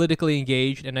politically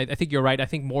engaged, and I think you're right. I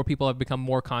think more people have become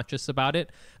more conscious about it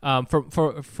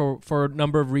for a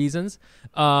number of reasons.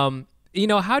 You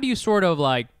know, how do you sort of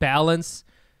like balance?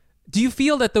 Do you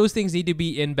feel that those things need to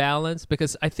be in balance?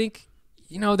 Because I think,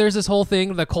 you know, there's this whole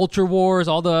thing, the culture wars,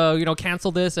 all the, you know,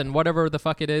 cancel this and whatever the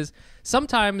fuck it is.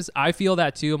 Sometimes I feel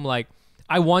that too. I'm like,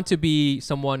 I want to be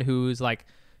someone who's like,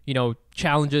 you know,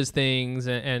 challenges things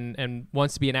and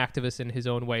wants to be an activist in his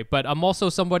own way. But I'm also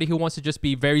somebody who wants to just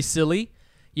be very silly,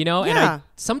 you know? Yeah. And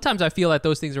sometimes I feel that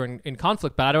those things are in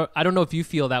conflict, but I don't know if you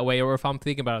feel that way or if I'm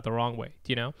thinking about it the wrong way.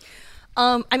 Do you know?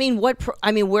 I mean,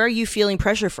 where are you feeling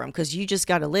pressure from? Because you just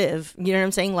got to live. You know what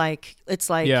I'm saying? Like, it's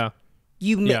like,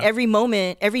 every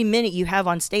minute you have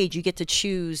on stage, you get to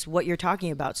choose what you're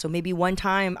talking about. So maybe one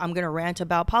time I'm going to rant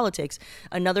about politics.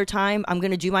 Another time I'm going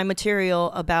to do my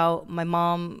material about my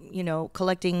mom, you know,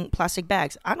 collecting plastic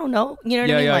bags. I don't know. You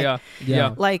know what I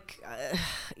mean? Like,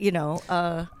 you know,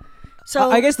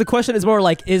 so I guess the question is more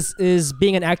like, is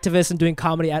being an activist and doing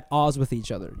comedy at odds with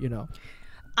each other, you know?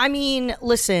 I mean,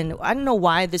 listen, I don't know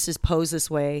why this is posed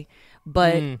this way,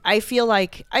 but I feel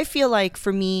like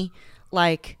for me,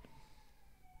 like,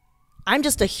 I'm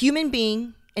just a human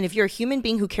being, and if you're a human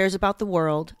being who cares about the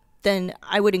world, then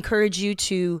I would encourage you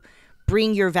to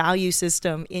bring your value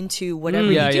system into whatever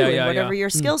Yeah, you do yeah, and yeah, whatever yeah. your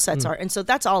skill sets are. And so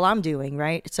that's all I'm doing,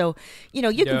 right? So, you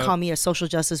can Yeah. call me a social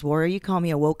justice warrior, you call me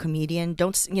a woke comedian.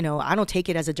 I don't take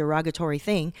it as a derogatory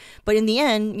thing. But in the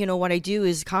end, what I do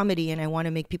is comedy, and I want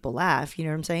to make people laugh, you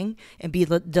know what I'm saying? And be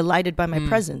delighted by my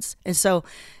presence. And so,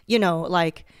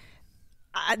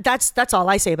 that's all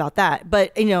I say about that.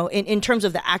 But in terms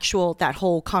of the actual that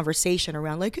whole conversation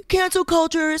around like cancel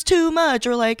culture is too much,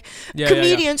 or like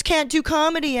comedians can't do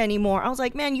comedy anymore, I was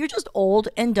like, man, you're just old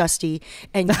and dusty,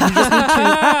 and you just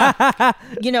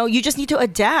need to you just need to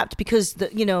adapt, because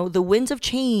the winds of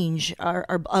change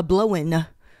are blowing,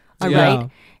 all Yeah. right.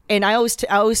 And I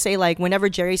always say, like, whenever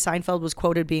Jerry Seinfeld was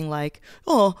quoted being like,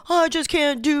 "Oh, I just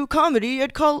can't do comedy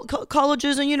at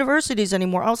colleges and universities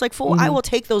anymore," I was like, "Fool, I will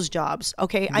take those jobs.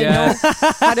 Okay, I know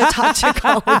how to talk to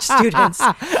college students.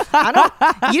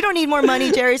 You don't need more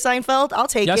money, Jerry Seinfeld. I'll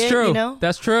take That's it. true. You know,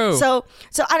 That's true. So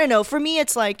I don't know. For me,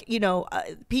 it's like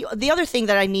the other thing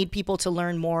that I need people to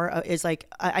learn more is like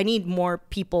I need more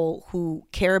people who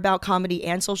care about comedy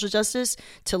and social justice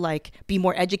to like be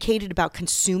more educated about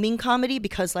consuming comedy,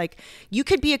 because like you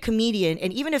could be a comedian,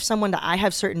 and even if someone that I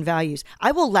have certain values,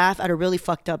 I will laugh at a really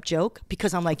fucked up joke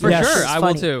because I'm like, For yes, sure, this is I will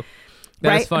funny. too. That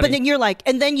Right, is funny. but then you're like,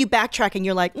 and then you backtrack and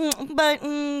you're like,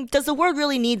 does the world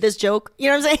really need this joke? You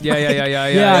know what I'm saying? yeah,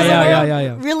 Like,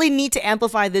 yeah. really need to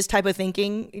amplify this type of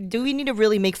thinking? Do we need to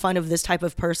really make fun of this type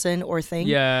of person or thing?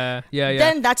 Yeah.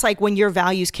 Then that's like when your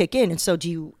values kick in. And so do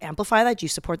you amplify that? Do you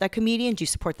support that comedian? Do you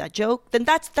support that joke? Then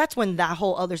that's when that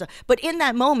whole other stuff. But in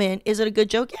that moment, is it a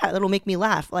good joke? Yeah, it'll make me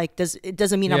laugh. Like, it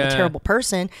doesn't mean I'm a Yeah. terrible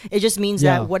person. It just means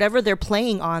Yeah. that whatever they're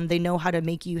playing on, they know how to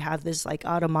make you have this like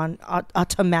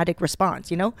automatic response,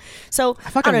 So I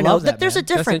fucking don't know. love that, There's a man.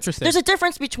 That's difference. interesting. There's a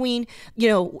difference between,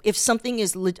 if something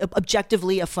is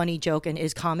objectively a funny joke and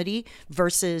is comedy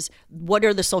versus what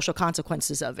are the social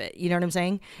consequences of it. You know what I'm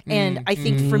saying? And I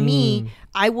think for me,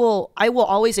 I will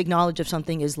always acknowledge if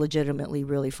something is legitimately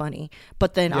really funny,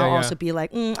 but then I'll yeah. also be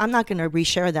like, I'm not going to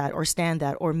reshare that or stand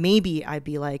that, or maybe I'd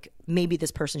be like, maybe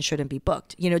this person shouldn't be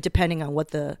booked, depending on what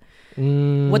the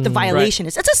violation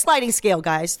is. It's a sliding scale,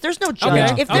 guys. There's no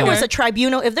judge. Okay. If there was Okay. a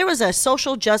tribunal, if there was a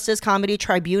social justice comedy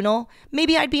tribunal,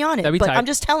 maybe I'd be on it. That'd be But tight. I'm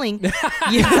just telling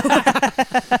you.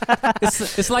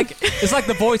 It's like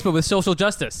The Voice, but with social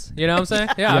justice. You know what I'm saying?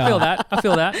 Yeah, Yeah. I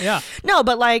feel that. Yeah. No,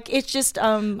 but like it's just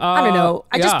I don't know.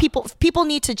 I just yeah. people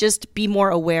need to just be more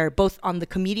aware, both on the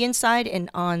comedian side and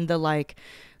on the like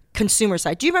consumer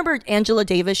side. Do you remember Angela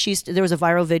Davis? There was a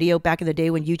viral video back in the day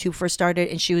when YouTube first started,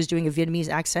 and she was doing a Vietnamese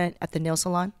accent at the nail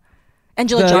salon.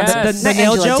 Angela Johnson, yes. not the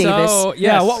nail Angela joke? Davis. So,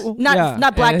 yes.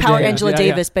 Not Black Power yeah, Angela yeah.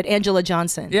 Davis, but Angela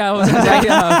Johnson. Yeah, I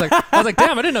was like,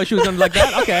 damn, I didn't know she was gonna be like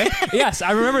that. Okay, yes,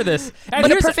 I remember this. And But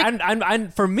a here's, perfect-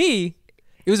 and for me,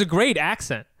 it was a great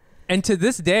accent. And to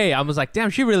this day, I was like, damn,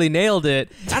 she really nailed it.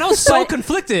 And I was so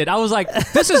conflicted. I was like,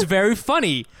 this is very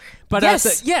funny. But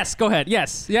Yes. yes, go ahead.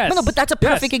 Yes. No, but that's a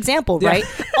perfect Yes. example, Yeah. right?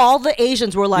 All the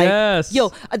Asians were like, Yes.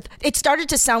 "Yo," it started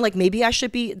to sound like maybe I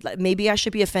should be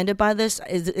offended by this.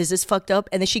 Is this fucked up?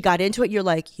 And then she got into it. You're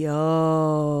like,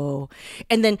 "Yo,"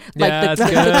 and then like Yeah, the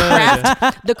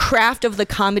that's the craft of the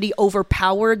comedy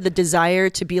overpowered the desire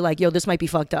to be like, "Yo, this might be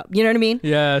fucked up." You know what I mean?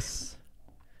 Yes.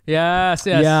 Yes.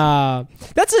 Yeah,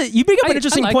 you bring up an I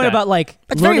interesting like point that. about like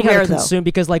It's very learning how rare, to though. consume,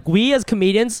 because like we as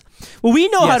comedians, well, we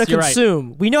know how Yes, to you're right.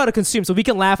 consume. We know how to consume, so we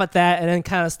can laugh at that and then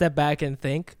kind of step back and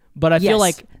think. But I feel Yes.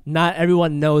 like not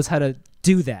everyone knows how to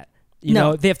do that. You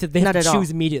No, know, they have to not at all. choose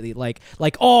immediately. Like,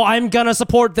 oh, I'm gonna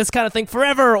support this kind of thing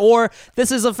forever, or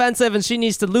this is offensive and she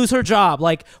needs to lose her job.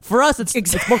 Like for us,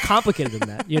 it's more complicated than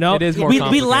that. You know, It is more we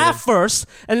complicated. laugh first,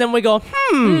 and then we go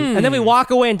and then we walk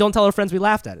away and don't tell our friends we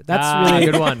laughed at it. That's really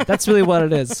good one. That's really what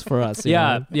it is for us. you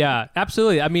know? Yeah,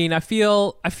 absolutely. I mean, I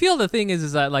feel the thing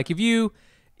is that like if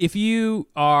you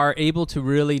are able to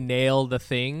really nail the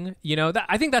thing,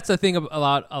 I think that's the thing a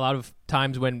lot of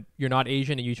times when you're not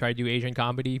Asian and you try to do Asian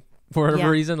comedy for whatever Yeah.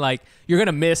 reason, like you're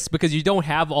gonna miss because you don't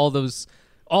have all those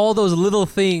little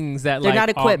things that They're like not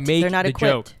equipped. make They're not the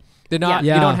equipped. joke. They're not.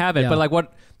 Yeah. You don't have it. Yeah. But like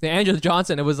what the Angela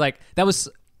Johnson, it was like that was.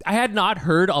 I had not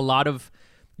heard a lot of.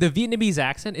 The Vietnamese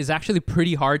accent is actually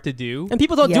pretty hard to do. And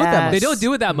people don't do it that Yes. much. They don't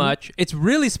do it that much. It's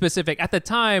really specific. At the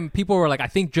time, people were like, I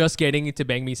think just getting into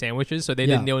bang me sandwiches, so they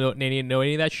didn't know any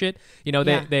of that shit.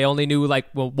 Yeah. They only knew like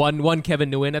one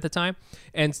Kevin Nguyen at the time,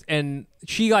 and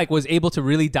she like was able to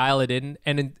really dial it in.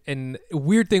 And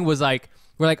weird thing was like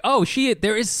we're like, oh,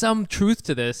 there is some truth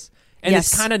to this, and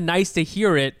it's Yes. kind of nice to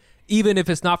hear it. even if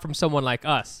it's not from someone like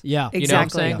us. Yeah. You know what I'm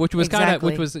Exactly. saying? Which was kind of,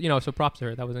 Exactly. which was, you know, so props to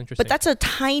her. That was interesting. But that's a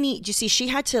tiny. You see, she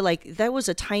had to that was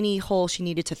a tiny hole she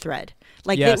needed to thread.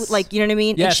 Like, Yes. you know what I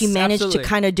mean? Yes, and she managed absolutely. to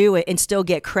kind of do it and still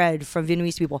get cred from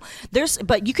Vietnamese people.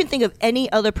 But you can think of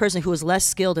any other person who was less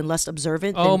skilled and less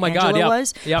observant Oh than my God, Angela yep.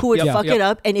 was, Yep, who would yep, fuck yep. it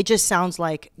up, and it just sounds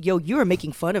like, yo, you are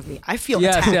making fun of me. I feel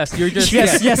yes, attacked. yes. You're just,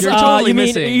 Yes, yes. You're totally you mean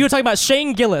missing. you were talking about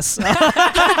Shane Gillis?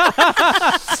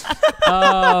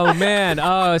 Oh man.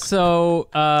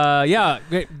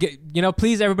 You know,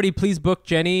 please everybody, please book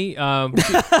Jenny.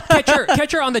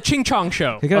 Catch her on the Ching Chong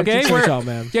show. Catch her on Okay, Ching Chong,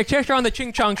 man. Yeah, catch her on the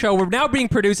Ching Chong show. We're now being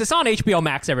produced. It's on HBO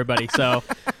Max, everybody. So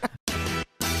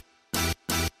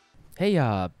Hey,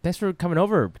 thanks for coming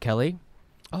over, Kelly.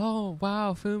 oh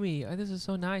wow, Fumi, this is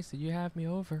so nice that you have me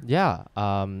over. Yeah,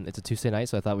 it's a Tuesday night,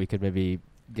 so I thought we could maybe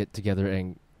get together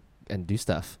and do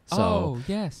stuff. So oh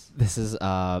yes. this is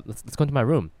let's go into my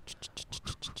room.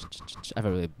 I have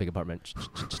a really big apartment.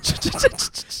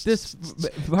 This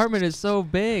apartment is so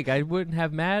big. I wouldn't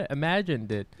have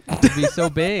imagined it to be so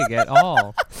big at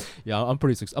all. Yeah, I'm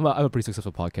pretty. I'm a pretty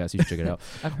successful podcast. You should check it out.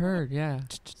 I've heard, yeah.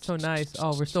 So nice.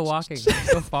 Oh, we're still walking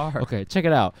so far. Okay, check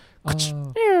it out.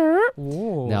 Oh.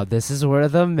 Whoa. Now this is where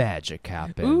the magic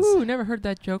happens. Ooh, never heard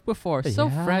that joke before. So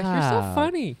fresh. You're so Yeah.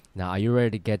 funny. Now, are you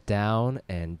ready to get down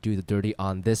and do the dirty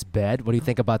on this bed? What do you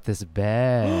think about this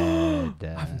bed?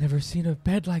 I've never seen a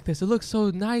bed like this. It looks so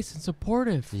nice and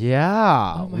supportive.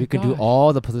 Yeah, Oh my we could do gosh.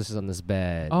 all the positions on this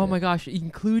bed. Oh my gosh,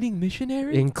 including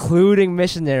missionary? Including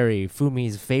missionary,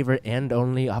 Fumi's favorite and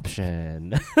only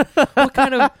option. What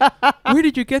kind of where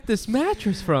did you get this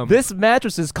mattress from? This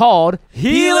mattress is called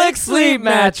Helix Sleep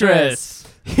Mattress.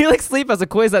 Helix Sleep has a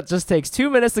quiz that just takes 2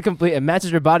 minutes to complete and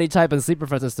matches your body type and sleep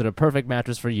preferences to the perfect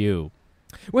mattress for you.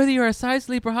 Whether you're a side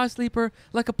sleeper, hot sleeper,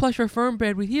 like a plush or firm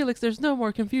bed with Helix, there's no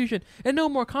more confusion and no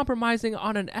more compromising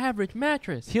on an average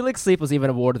mattress. Helix Sleep was even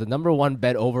awarded the #1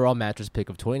 bed overall mattress pick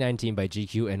of 2019 by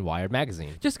GQ and Wired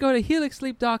magazine. Just go to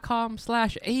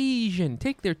helixsleep.com/Asian.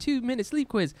 Take their 2-minute sleep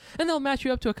quiz, and they'll match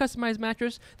you up to a customized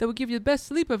mattress that will give you the best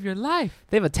sleep of your life.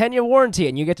 They have a 10-year warranty,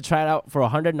 and you get to try it out for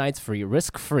 100 nights free,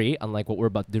 risk-free, unlike what we're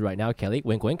about to do right now, Kelly.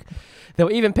 Wink, wink.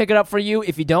 They'll even pick it up for you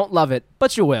if you don't love it,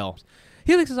 but you will.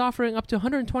 Helix is offering up to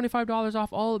 $125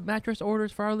 off all mattress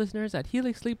orders for our listeners at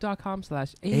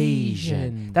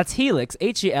helixsleep.com/Asian. That's Helix,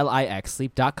 HELIX,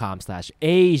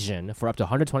 sleep.com/Asian for up to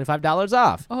 $125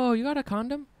 off. Oh, you got a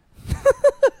condom?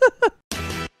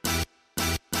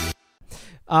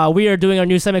 We are doing our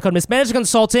new segment called Mismanaged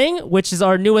Consulting, which is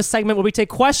our newest segment where we take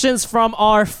questions from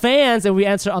our fans and we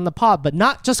answer on the pod. But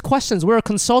not just questions. We're a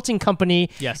consulting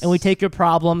company. Yes. And we take your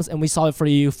problems and we solve it for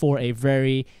you for a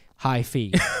very high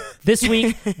fee. This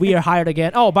week, we are hired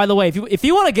again. Oh, by the way, if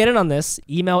you want to get in on this,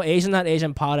 email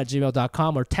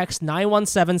asian.asianpod@gmail.com or text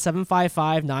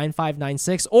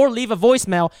 917-755-9596 or leave a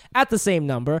voicemail at the same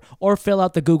number or fill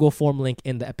out the Google form link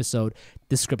in the episode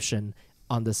description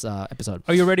on this episode.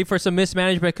 Are you ready for some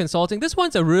mismanagement consulting? This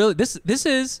one's a real. This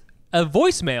is a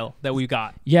voicemail that we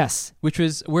got, Yes. which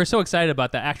was we're so excited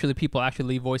about that. Actually, people actually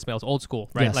leave voicemails old school,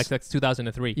 right? Yes. Like that's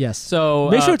 2003. Yes. So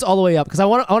Make sure it's all the way up because I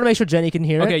want to make sure Jenny can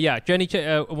hear okay. it. Yeah, Jenny,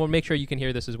 we'll make sure you can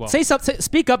hear this as well. Say something.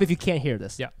 Speak up if you can't hear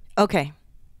this. Yeah. Okay.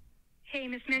 Hey,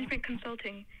 Mismanagement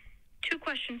Consulting. 2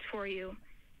 questions for you.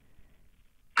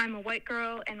 I'm a white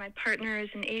girl and my partner is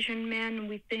an Asian man.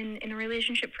 We've been in a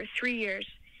relationship for 3 years.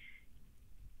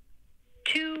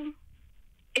 2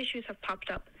 issues have popped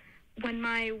up. When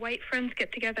my white friends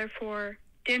get together for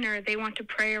dinner, they want to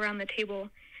pray around the table,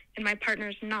 and my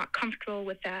partner's not comfortable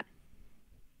with that.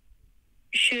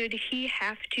 Should he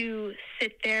have to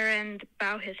sit there and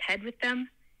bow his head with them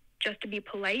just to be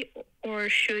polite, or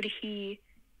should he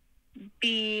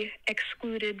be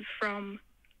excluded from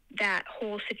that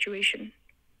whole situation?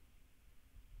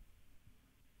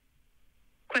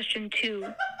 Question 2.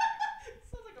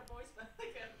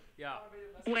 Yeah.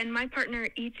 When my partner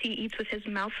eats, he eats with his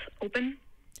mouth open,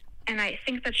 and I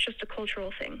think that's just a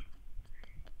cultural thing.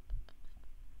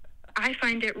 I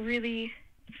find it really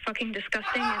fucking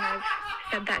disgusting, and I've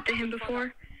said that to him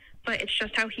before, but it's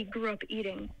just how he grew up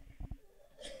eating.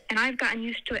 And I've gotten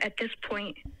used to it at this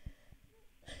point.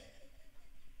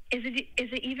 Is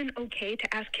it even okay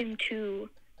to ask him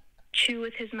to chew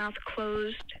with his mouth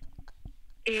closed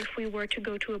if we were to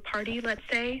go to a party, let's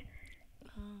say?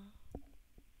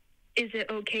 Is it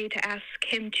okay to ask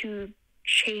him to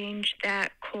change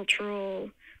that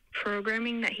cultural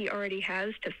programming that he already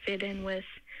has to fit in with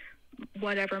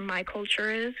whatever my culture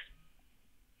is?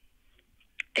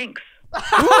 Thanks.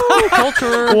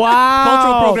 Culture. Wow.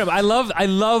 Cultural program. I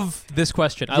love this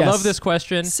question. I Yes. love this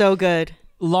question. So good.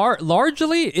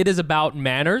 Largely, it is about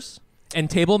manners and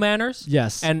table manners.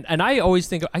 Yes. And I always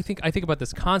think about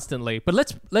this constantly. But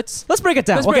let's break it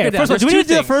down. Let's break Okay, it down. first of all, do we There's need to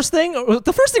do two the first thing?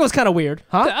 The first thing was kind of weird,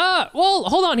 huh? Well,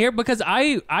 hold on here because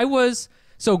I was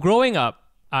so growing up.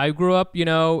 I grew up,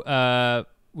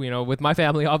 with my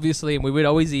family, obviously, and we would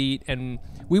always eat, and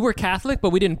we were Catholic,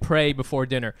 but we didn't pray before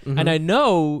dinner. And I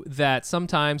know that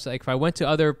sometimes, like if I went to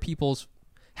other people's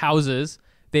houses,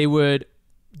 they would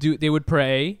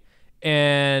pray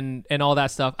and all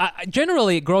that stuff. I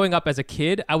generally, growing up as a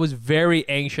kid, I was very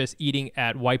anxious eating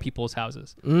at white people's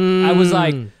houses. I was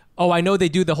like, oh, I know they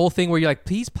do the whole thing where you're like,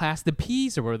 please pass the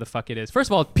peas or where the fuck it is. First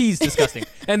of all, peas disgusting.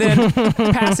 And then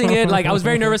passing it, like I was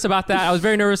very nervous about that. I was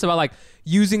very nervous about like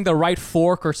using the right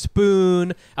fork or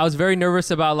spoon. I was very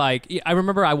nervous about like, I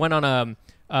remember I went on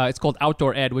it's called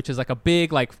Outdoor Ed, which is like a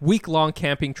big like week-long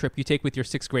camping trip you take with your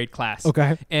 6th grade class.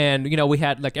 Okay. And, we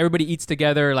had like everybody eats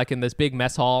together like in this big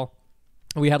mess hall.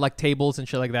 We had like tables and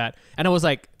shit like that. And I was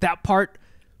like, that part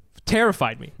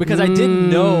terrified me because I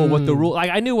didn't know what the rule. Like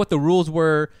I knew what the rules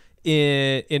were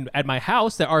in at my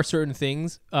house. There are certain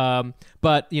things,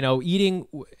 but eating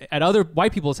at other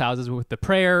white people's houses with the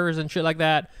prayers and shit like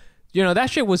that. That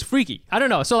shit was freaky. I don't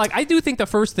know. So like, I do think the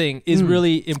first thing is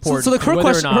really important. So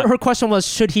her question was,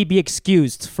 should he be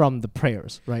excused from the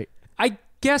prayers? Right. I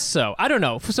guess so. I don't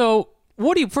know. So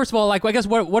what do you? First of all, like I guess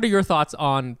what are your thoughts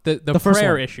on the first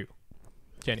prayer one. issue,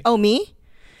 Jenny? Oh, me?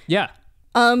 Yeah.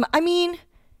 I mean,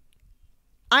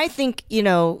 I think,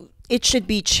 it should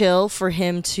be chill for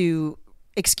him to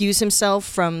excuse himself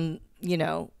from,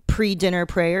 pre-dinner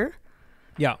prayer.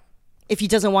 Yeah. If he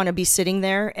doesn't want to be sitting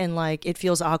there and like it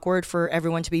feels awkward for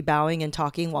everyone to be bowing and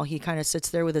talking while he kind of sits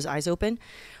there with his eyes open.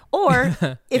 Or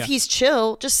if he's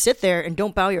chill, just sit there and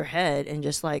don't bow your head and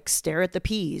just like stare at the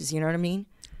peas. You know what I mean?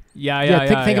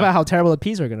 Yeah. Think about how terrible the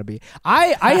peas are going to be.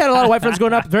 I had a lot of white friends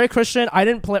growing up, very Christian. I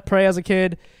didn't pray as a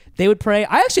kid. They would pray.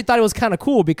 I actually thought it was kind of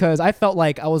cool because I felt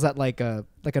like I was at like an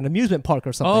amusement park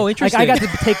or something. Oh, interesting. Like I got to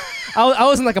take. I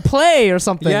was in like a play or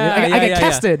something. I got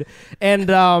casted. And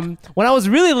when I was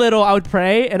really little, I would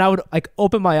pray and I would like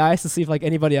open my eyes to see if like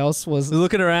anybody else was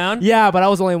looking around. Yeah, but I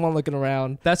was the only one looking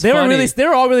around. They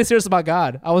were all really serious about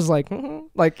God. I was like,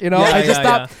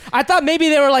 I thought maybe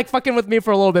they were like fucking with me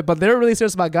for a little bit, but they were really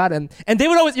serious about God. And they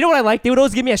would always, what I like? They would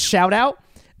always give me a shout out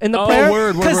in the prayer.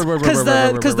 Word.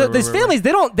 Because these families,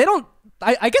 they don't.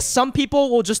 I guess some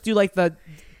people will just do like the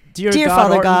Dear God,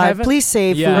 Father God, heaven. please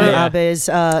save Fumi Abe's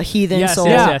heathen soul.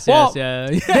 Yes.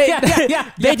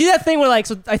 They do that thing where like,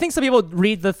 so I think some people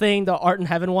read the Art in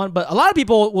Heaven one, but a lot of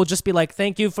people will just be like,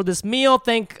 thank you for this meal.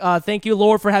 Thank you,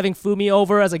 Lord, for having Fumi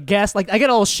over as a guest. Like I get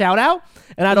a little shout out,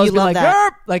 and I'd always be like,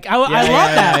 Yerp! Like I love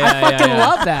that. I fucking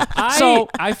love that. So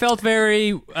I felt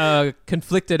very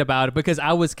conflicted about it because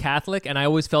I was Catholic, and I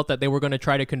always felt that they were going to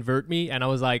try to convert me, and I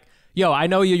was like, yo, I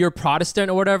know you're Protestant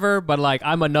or whatever, but like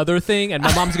I'm another thing, and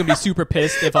my mom's gonna be super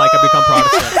pissed if like I become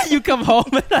Protestant. You come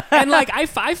home and like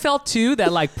I felt too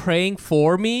that like praying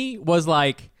for me was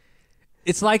like,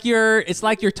 it's like you're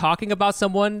talking about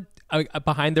someone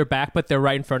behind their back, but they're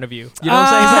right in front of you. You know what I'm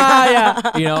saying?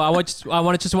 It's like, I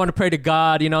want to pray to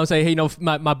God. Say, hey,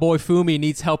 my boy Fumi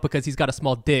needs help because he's got a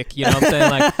small dick. You know what I'm saying?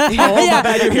 Like, my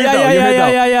bad, you're here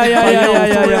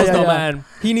though. Man,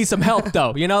 he needs some help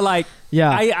though. I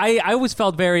always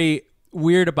felt very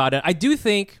weird about it. I do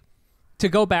think, to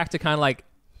go back to kind of like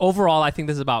overall, I think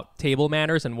this is about table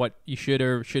manners and what you should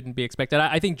or shouldn't be expected.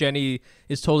 I think Jenny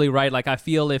is totally right. Like I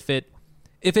feel if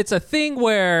it's a thing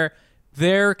where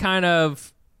they're kind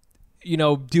of,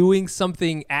 doing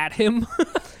something at him.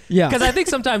 Yeah. Because I think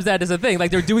sometimes that is a thing.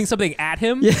 Like they're doing something at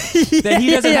him, then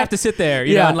he doesn't have to sit there, and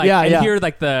hear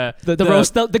like the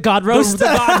roast, the God roast. The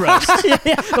God roast.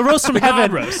 The roast from heaven.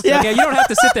 God roast. Yeah. You don't have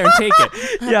to sit there and take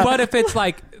it. Yeah. But if it's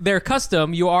like their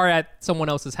custom, you are at someone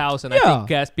else's house, and I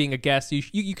think being a guest,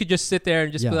 you could just sit there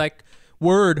and just be like,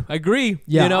 word, agree.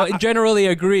 Yeah. Generally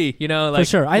agree. Like for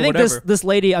sure. I think whatever. this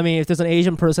lady. I mean, if there's an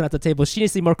Asian person at the table, she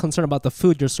needs to be more concerned about the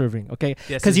food you're serving. Okay,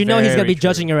 because he's gonna be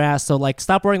judging your ass. So like,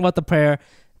 stop worrying about the prayer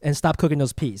and stop cooking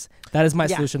those peas. That is my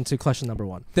solution to question number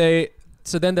one.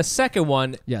 So then the second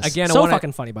one, again,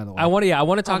 fucking funny, by the way. I want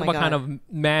to talk about kind of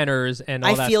manners and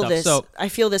all that stuff. So I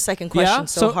feel the second question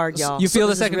so hard, y'all. You feel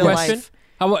the second question? Life.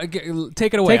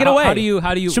 Take it away. Take it away. How do you?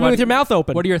 Shoot me with your mouth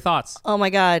open. What are your thoughts? Oh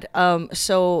my God.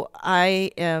 So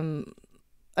I am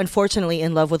unfortunately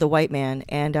in love with a white man,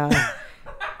 and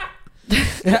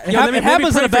it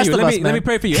happens to the best of us. Let me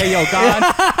pray for you. Hey, yo,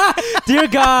 God, dear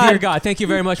God, thank you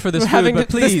very much for this food. But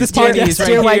please, this Jenny is right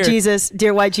dear white here. Jesus,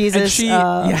 dear white Jesus.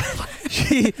 And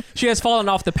she has fallen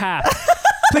off the path.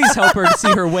 Please help her to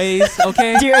see her ways.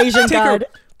 Okay, dear Asian God.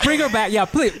 Bring her back. Yeah,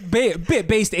 please.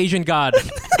 Based Asian god.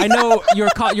 I know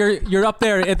you're up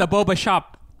there at the boba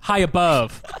shop high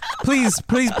above. Please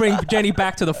bring Jenny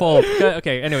back to the fold.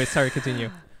 Okay. Anyway, sorry. Continue.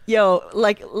 Yo,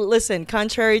 like, listen,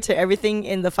 contrary to everything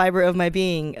in the fiber of my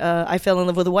being, I fell in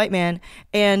love with a white man,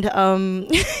 and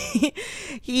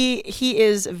he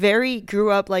is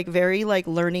grew up like very like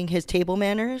learning his table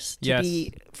manners to Yes.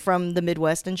 be from the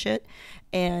Midwest and shit.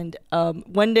 And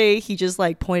one day he just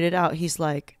like pointed out, he's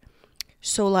like,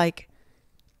 so like,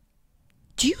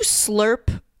 do you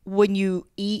slurp when you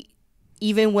eat,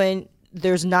 even when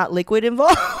there's not liquid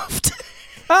involved?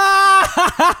 I'm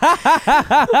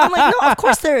like, no, of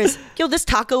course there is. Yo, this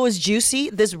taco is juicy.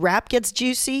 This wrap gets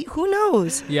juicy. Who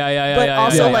knows? Yeah. But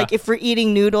also, yeah. like, if we're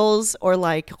eating noodles or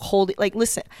like holding, like,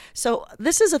 listen. So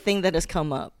this is a thing that has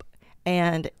come up,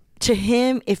 and to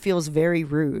him, it feels very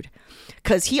rude,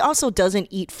 because he also doesn't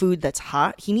eat food that's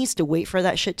hot. He needs to wait for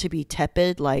that shit to be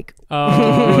tepid, like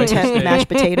mashed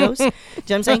potatoes. Do you know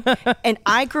what I'm saying? And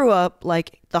I grew up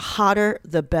like the hotter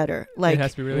the better. Like, it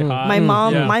has to be really hot. my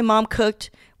mom, Yeah. my mom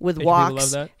cooked with Asian people love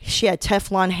woks. that. She had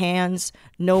Teflon hands,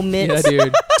 no mitts, Yeah,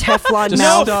 dude. Teflon Just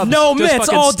mouth. stubs. no Just mitts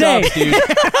fucking all day. stubs, dude.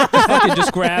 Fucking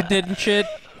just grabbed it and shit.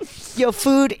 Yo,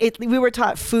 we were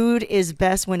taught food is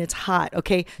best when it's hot,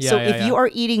 okay? Yeah, so yeah, if yeah. you are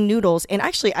eating noodles, and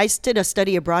actually I did a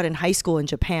study abroad in high school in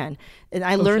Japan, and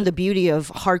I learned the beauty of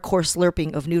hardcore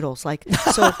slurping of noodles. Like,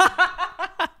 so, do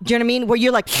you know what I mean? Where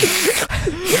you're like,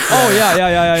 Oh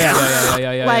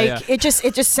yeah. like it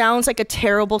just sounds like a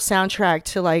terrible soundtrack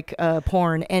to like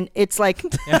porn, and it's like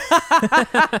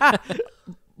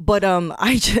but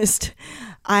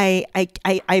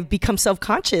I've become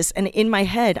self-conscious, and in my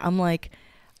head I'm like,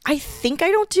 I think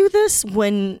I don't do this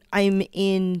when I'm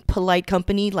in polite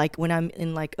company, like when I'm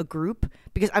in like a group,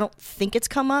 because I don't think it's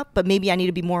come up, but maybe I need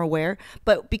to be more aware.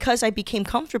 But because I became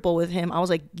comfortable with him, I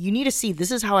was like, you need to see, this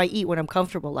is how I eat when I'm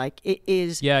comfortable. Like, it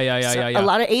is. Yeah. A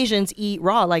lot of Asians eat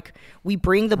raw. Like, we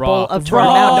bring the Raw. bowl up to Raw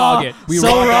our mouth. dog it. We so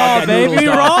raw dog raw, that baby. noodles,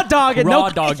 dog. Raw dog it. Raw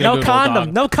dog that no noodle, condom.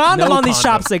 dog. No condom No on these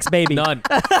condom. chopsticks, baby. None. two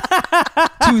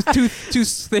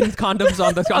thin condoms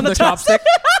on the chopstick.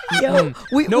 Yo,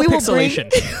 we No will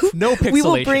pixelation. No pixelation. We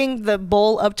will bring the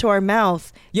bowl up to our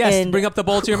mouth. Yes, and, bring up the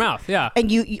bowl to your mouth. Yeah. And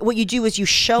what you do is you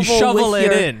shovel with it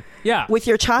your, in. Yeah. with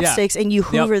your chopsticks, and you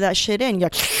hoover that shit in. You're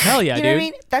like, Hell yeah, you know what I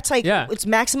dude. mean? That's like, Yeah. it's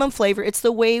maximum flavor. It's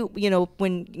the way,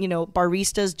 when,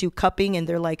 baristas do cupping and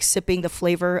they're like sipping the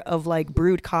flavor of like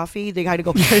brewed coffee. They got to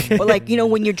go, or like,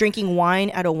 when you're drinking wine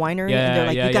at a winery and they're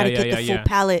like, you got to get the full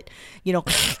palate,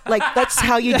 like that's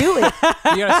how you do it.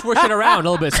 You gotta swish it around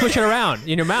a little bit. Swish it around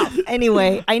in your mouth.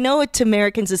 Anyway, I know it to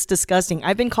Americans it's disgusting.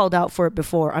 I've been called out for it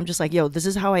before. I'm just like, yo, this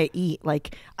is how I eat.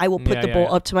 Like, I will put the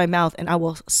bowl up to my mouth and I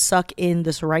will suck in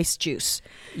this rice juice.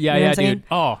 Yeah, You know what I'm dude. saying?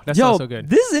 Oh, that Yo, sounds so good.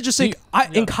 this is interesting. You-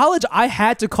 In college, I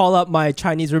had to call up my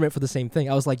Chinese roommate for the same thing.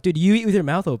 I was like, dude, you eat with your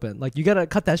mouth open. Like, you gotta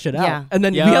cut that shit out. Yeah. And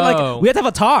then Yo. we had to have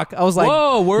a talk. I was like,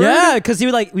 Whoa, word? yeah, because he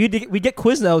would like we get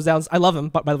Quiznos down. I love him,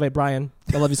 by the way, Brian.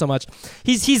 I love you so much.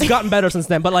 He's gotten better since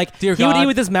then. But like, Dear he would God. eat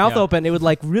with his mouth Yeah. open. It would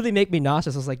like really make me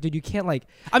nauseous. I was like, dude, you can't like.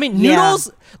 I mean, Yeah.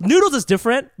 noodles is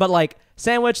different, but like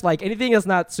sandwich, like anything that's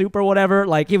not soup or whatever.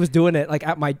 Like he was doing it like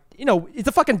at my, it's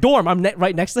a fucking dorm. I'm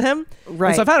right next to him. Right.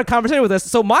 And so I've had a conversation with this.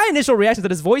 So my initial reaction to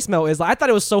this voicemail is like, I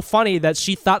thought it was so funny that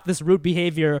she thought this rude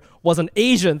behavior was an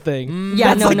Asian thing. Yeah,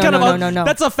 That's no, like no, kind no, of no, no.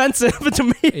 That's offensive to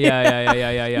me.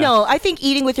 Yeah. No, I think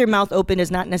eating with your mouth open is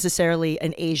not necessarily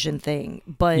an Asian thing,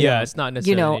 but Yeah, it's not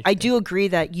necessarily an Asian I do agree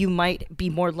that you might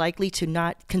be more likely to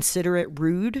not consider it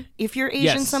rude if you're Asian.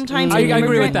 Yes. Sometimes I and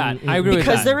agree with immigrant. that. I agree with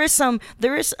because that.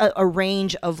 there is a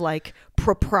range of like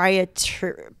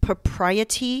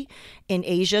propriety in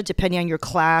Asia, depending on your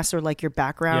class or like your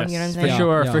background. Yes, You know what I'm for saying?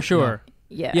 sure, Yeah, for sure.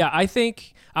 Yeah. Yeah, I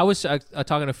think I was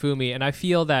talking to Fumi, and I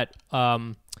feel that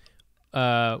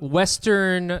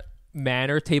Western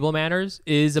table manners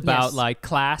is about Yes. like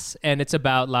class, and it's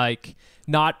about like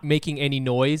not making any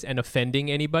noise and offending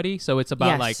anybody. So it's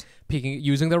about Yes. like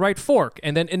using the right fork.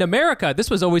 And then in America, this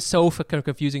was always so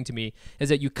confusing to me, is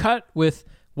that you cut with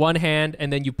one hand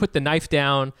and then you put the knife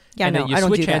down Yeah, and no, then you I don't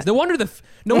switch do hands. that. No wonder the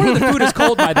food is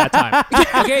cold by that time.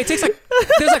 Okay, it takes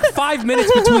there's like 5 minutes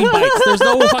between bites. There's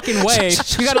no fucking way.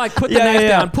 You gotta like put the knife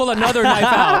down, pull another knife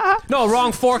out. No,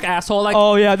 wrong fork, asshole. Like,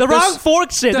 Oh yeah, the there's- wrong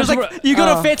fork shit. There's there's like you go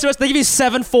to fancy restaurants, they give you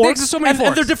 7 forks. There's so many and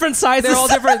forks. they're different sizes. They're all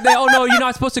different. Oh no, you're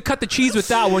not supposed to cut the cheese with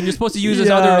that one. You're supposed to use this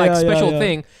Yeah, other like yeah, special yeah.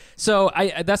 thing. So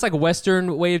that's like a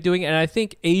Western way of doing it, and I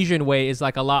think Asian way is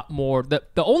like a lot more. The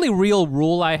only real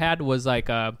rule I had was like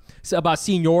about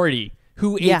seniority.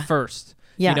 Who Yeah. ate first?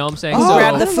 Yeah. You know what I'm saying? Who Oh,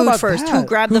 grabbed I the don't know food about first? that. Who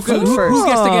grabbed the food who first?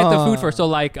 gets to get the food Oh. first? So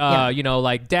like Yeah.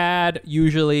 like dad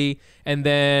usually, and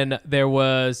then there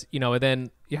was and then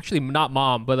actually not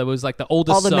mom, but it was like the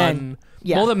oldest All the son. men.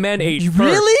 Yeah. All the men ate first.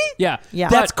 Really? Yeah. Yeah.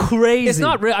 That's But crazy. It's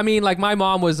not real. I mean, like my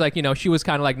mom was like, she was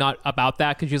kind of like not about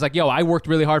that because she was like, yo, I worked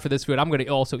really hard for this food. I'm gonna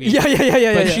also eat. Yeah.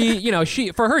 But yeah.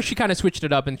 she for her, she kind of switched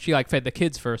it up and she like fed the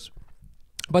kids first.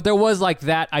 But there was like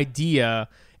that idea,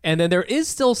 and then there is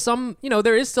still some,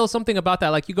 there is still something about that.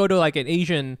 Like you go to like an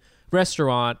Asian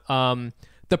restaurant,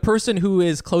 the person who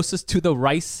is closest to the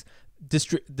rice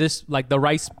like the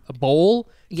rice bowl,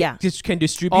 Yeah. just can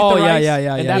distribute Oh, the yeah, rice. yeah,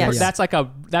 yeah, And yeah, yeah.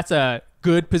 that's a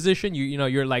good position.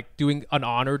 You're like doing an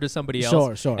honor to somebody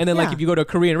else. Sure. And then like Yeah. if you go to a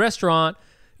Korean restaurant,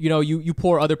 you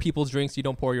pour other people's drinks, you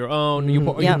don't pour your own.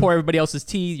 You Yeah. pour everybody else's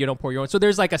tea, you don't pour your own. So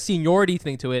there's like a seniority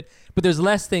thing to it, but there's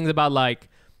less things about like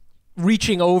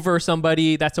reaching over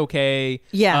somebody, that's okay.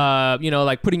 Yeah.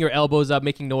 Like putting your elbows up,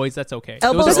 making noise, that's okay.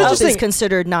 Elbows Those are all up interesting. is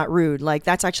considered not rude. Like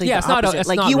that's actually Yeah, the it's not- opposite. it's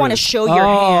Like not you want to rude. show your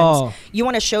Oh. hands. You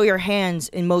want to show your hands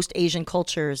in most Asian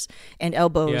cultures and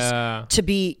elbows Yeah. to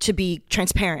be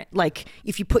transparent. Like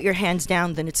if you put your hands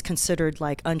down, then it's considered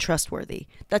like untrustworthy.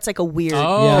 That's like a weird.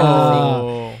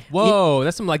 Oh, whoa!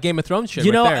 That's some like Game of Thrones shit.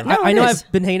 You know, right there. I it know is.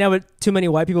 I've been hanging out with too many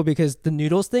white people because the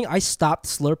noodles thing. I stopped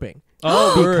slurping.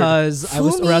 Word. Because I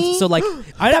was around. Fumi? So like,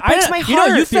 That breaks my You know,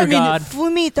 you heart. fed me. God.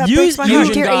 Fumi, that You- breaks my you- heart.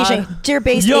 Asian Dear God. Asian, dear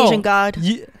based Yo, Asian God.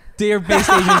 Dear based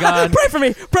Asian God. Pray for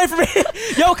me. Pray for me.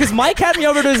 Yo, because Mike had me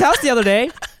over to his house the other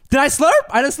day. Did I slurp?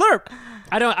 I didn't slurp.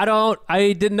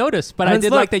 I didn't notice, but I didn't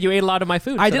did slurp. like that you ate a lot of my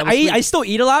food. I so did. that was sweet. I still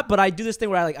eat a lot, but I do this thing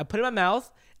where I put it in my mouth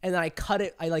and then I cut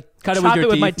it. I like Cut it chop with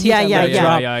your my teeth? teeth. Yeah, and yeah, let it yeah.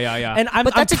 drop. Yeah. And I'm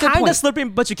But that's a good kind of point.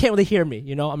 slurping, but you can't really hear me.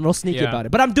 You know, I'm real sneaky Yeah. about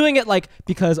it. But I'm doing it like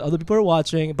because other people are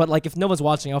watching. But like if no one's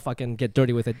watching, I'll fucking get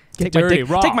dirty with it. Get dirty,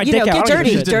 raw. Take my You dick know, out. get I don't give a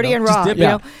dirty, shit, dirty you and know? raw. dip You it.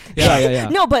 know. Yeah.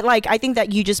 No, but like I think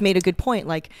that you just made a good point.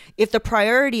 Like if the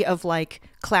priority of like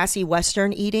classy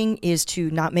Western eating is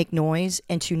to not make noise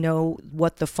and to know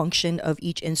what the function of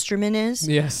each instrument is,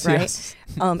 Yes, right? yes.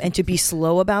 And to be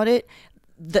slow about it.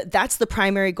 That's the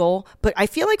primary goal. But I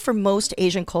feel like for most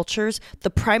Asian cultures,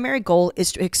 the primary goal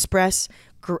is to express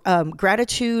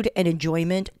gratitude and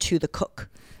enjoyment to the cook.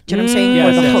 Do you know what I'm saying? Yes,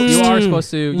 Or the yes. host. You are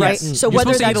supposed to. Right. Yes. So You're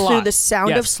whether supposed to eat that's a through lot. the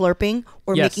sound of Yes. slurping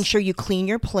or Yes. making sure you clean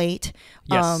your plate,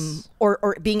 Yes.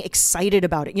 or being excited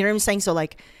about it. You know what I'm saying? So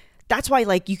like that's why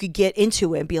like you could get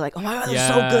into it and be like, oh my god, this is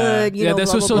so good. You know, this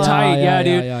blah, was blah, so blah. tight. Yeah, Yeah,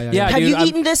 dude. yeah. Have dude, you I'm-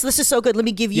 eaten this? This is so good. Let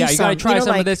me give you Yeah, some. you gotta try you know,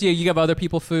 some like, of this. Yeah, you give other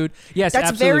people food. Yes, that's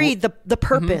absolutely. very the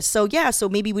purpose. So so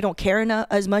maybe we don't care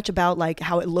as much about like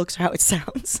how it looks or how it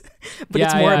sounds, but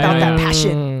it's Yeah, more yeah, about yeah, that yeah.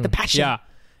 passion. The passion. Yeah,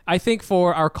 I think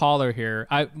for our caller here,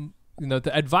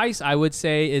 the advice I would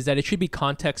say is that it should be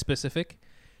context specific.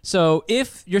 So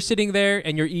if you're sitting there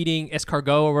and you're eating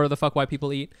escargot or whatever the fuck white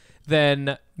people eat,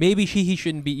 then maybe he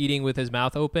shouldn't be eating with his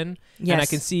mouth open. Yes. And I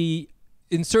can see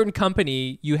in certain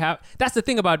company you have. That's the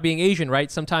thing about being Asian, right?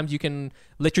 Sometimes you can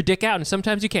let your dick out, and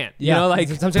sometimes you can't. You Yeah. know, like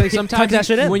Sometimes you tuck that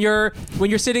shit in. when you're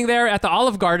sitting there at the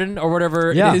Olive Garden or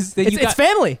whatever Yeah. it is, then It's, you it's got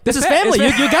family. This is It's family.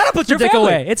 it's You gotta put your dick family.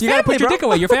 away. It's you family, gotta put your bro. dick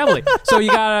away. Your family. So you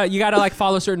gotta like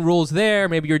follow certain rules there.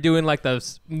 Maybe you're doing like the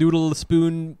noodle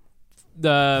spoon.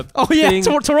 The Oh, yeah, thing, to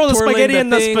roll the twirling spaghetti in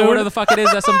the thing, or spoon. whatever the fuck it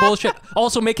is. That's some bullshit.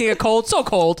 Also making it cold, so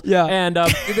cold. Yeah. And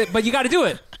but you got to do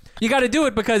it. You got to do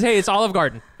it because hey, it's Olive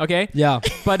Garden, okay? Yeah.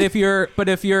 But if you're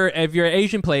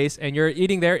Asian place and you're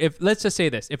eating there, if let's just say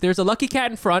this, if there's a Lucky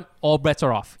Cat in front, all bets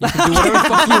are off. You can do whatever the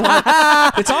fuck you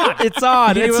want. It's on. It's on.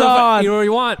 You can do It's whatever- on. You know what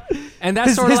you want, and that's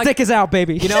His, sort of his like dick is out,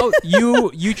 baby. you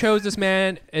know, you chose this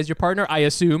man as your partner, I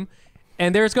assume,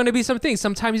 and there's going to be some things.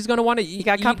 Sometimes he's going to want to eat. You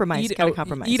gotta compromise. Gotta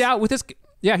compromise. Eat out with his.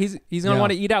 Yeah, he's going to Yeah.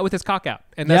 want to eat out with his cock out,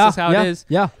 and that's Yeah, just how yeah, it is.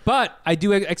 yeah. But I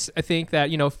do. I think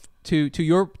that to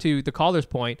the caller's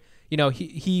point,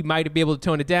 he might be able to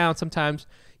tone it down sometimes.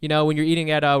 When you're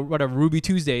eating at whatever Ruby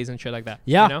Tuesdays and shit like that.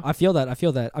 Yeah, you know? I feel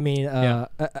that. I mean, Yeah.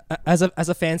 as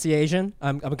a fancy Asian,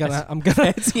 I'm gonna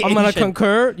Fancy Asian.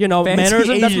 concur. Fancy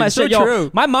Mannerism. That's my Asian. shit. So Yo,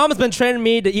 true. my mom has been training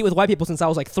me to eat with white people since I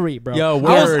was like 3, bro. Yo, I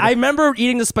word. remember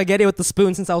eating the spaghetti with the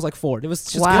spoon since I was like 4. It was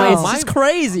just Wow. crazy. It's My- just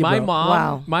crazy, My bro. mom,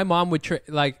 Wow. my mom would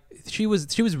she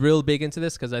was real big into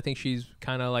this because I think she's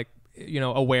kind of like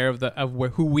aware of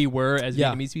who we were as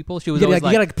Yeah. Vietnamese people. She was You always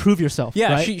gotta, you gotta prove yourself.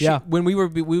 yeah, right? she when we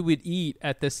would eat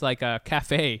at this like a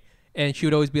cafe, and she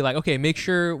would always be like, okay, make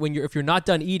sure if you're not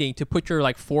done eating to put your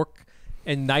like fork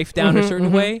and knife down a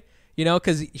certain way,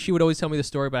 because she would always tell me the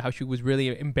story about how she was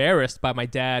really embarrassed by my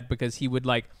dad because he would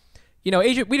like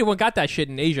Asia, we didn't got that shit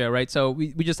in Asia, right? So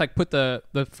we just like put the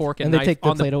fork and And they knife take the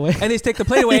on plate away. and they take the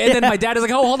plate away, and then my dad is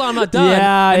like, "Oh, hold on, I'm not done."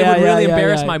 Yeah, and it yeah, would really yeah,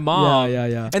 embarrass yeah. my mom.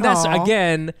 Yeah. And that's Aw.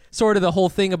 again sort of the whole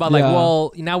thing about like, Yeah.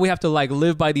 well, now we have to like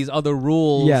live by these other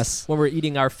rules. Yes. When we're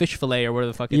eating our fish fillet or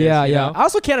whatever the fuck it is. Yeah, you yeah. know? I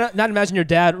also can't not imagine your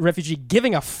dad, refugee,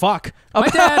 giving a fuck My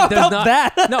dad does about not.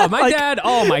 that. No, my dad.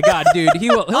 Oh my god, dude.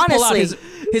 He'll pull out Honestly.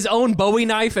 his own Bowie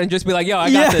knife and just be like, "Yo,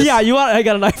 I got yeah, this." yeah. You want? I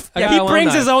got a knife. I Yeah, got he one brings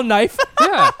knife. his own knife.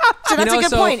 Yeah. So that's a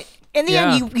good point. In the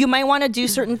yeah. end, you might want to do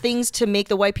certain things to make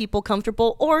the white people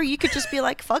comfortable, or you could just be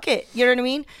like, fuck it. You know what I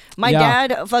mean? My Yeah.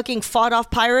 dad fucking fought off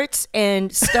pirates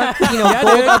and stuck, gold dude.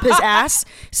 up his ass,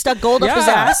 stuck gold up his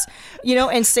Yeah. ass,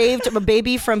 and saved a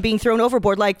baby from being thrown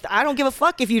overboard. Like, I don't give a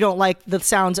fuck if you don't like the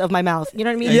sounds of my mouth. You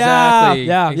know what I mean? Exactly.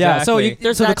 Yeah. So, Exactly.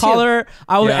 There's so the that too. caller,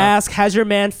 I would Yeah. ask, has your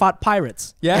man fought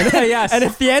pirates? Yeah. Yes. And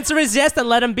if the answer is yes, then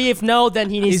let him be. If no, then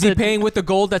he needs Is to. he paying with the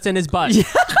gold that's in his butt?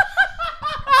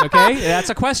 Okay,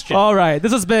 that's a question. All right.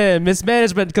 This has been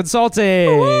Mismanagement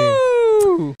Consulting.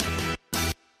 Woo!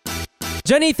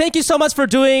 Jenny, thank you so much for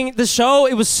doing the show.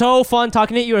 It was so fun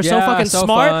talking to you. You are so Yeah, fucking so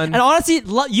smart. fun. And honestly,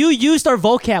 you used our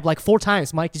vocab like 4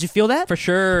 times, Mike. Did you feel that? For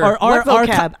sure. What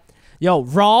vocab? Yo,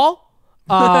 raw.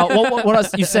 What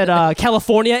else? You said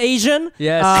California Asian.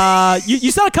 Yes. You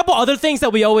said a couple other things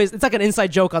that we always. It's like an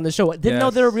inside joke on the show. Didn't know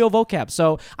Yes. they were real vocab.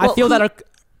 So I Well, feel who- that.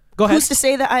 Go ahead. Who's to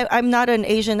say that I'm not an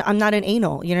Asian? I'm not an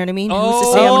anal. You know what I mean? Who's to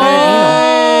Oh. say I'm not an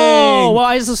anal? Oh, well,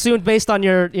 I just assumed based on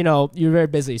your, you're very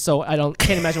busy, so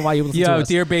can't imagine why you would listen to Yo, us.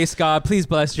 dear base God, please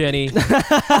bless Jenny.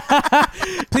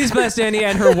 Please bless Jenny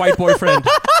and her white boyfriend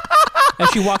as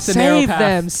she walks the narrow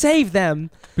path Save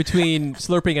them. between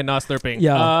slurping and not slurping.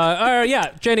 Yeah.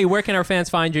 Jenny, where can our fans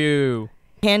find you?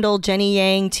 Handle Jenny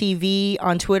Yang TV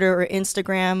on Twitter or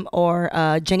Instagram, or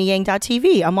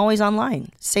jennyyang.tv. I'm always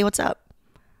online. Say what's up.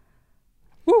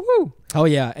 Woo woo. Oh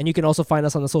yeah, and you can also find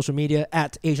us on the social media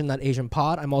at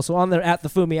Asian.AsianPod. I'm also on there at the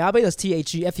Fumiabe. That's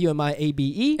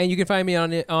TheFumiabe. And you can find me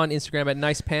on Instagram at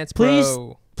Nice Pants Please,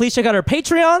 Bro. please check out our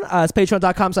Patreon. It's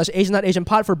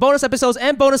patreon.com/Asian.AsianPod for bonus episodes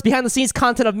and bonus behind-the-scenes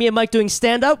content of me and Mike doing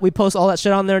stand-up. We post all that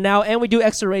shit on there now, and we do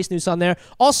extra race news on there.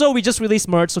 Also, we just released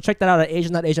merch, so check that out at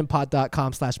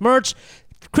Asian.AsianPod.com/merch.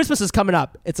 Christmas is coming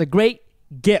up. It's a great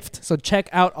gift, so check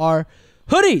out our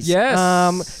hoodies.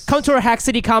 Yes. Come to our Hack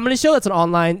City Comedy Show. That's an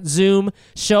online Zoom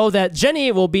show that Jenny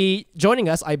will be joining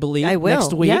us, I believe, I will.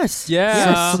 next week. Yes.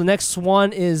 Yeah. So the next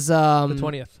one is The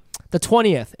 20th. the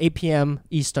 20th, 8 p.m.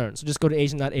 Eastern. So just go to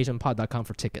Asian.AsianPod.com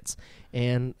for tickets.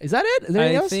 And is that it? Is there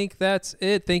anything I else? think that's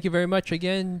it. Thank you very much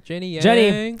again, Jenny. Yang.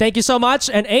 Jenny, thank you so much.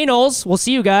 And Anals, we'll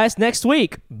see you guys next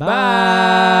week.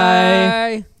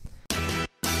 Bye.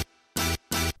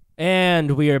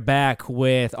 And we are back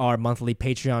with our monthly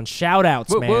Patreon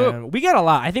shout-outs, Whoop, man. whoop. We got a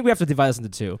lot. I think we have to divide this into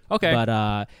 2. Okay.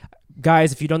 But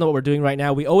guys, if you don't know what we're doing right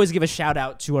now, we always give a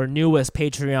shout-out to our newest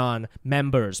Patreon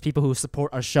members, people who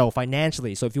support our show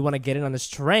financially. So if you want to get in on this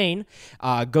train,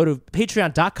 go to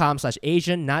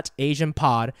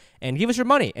patreon.com/Asian.AsianPod and give us your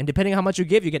money. And depending on how much you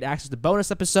give, you get access to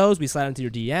bonus episodes. We slide into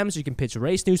your DMs. You can pitch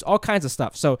race news, all kinds of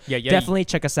stuff. So Yeah. definitely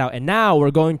check us out. And now we're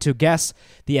going to guess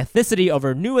the ethnicity of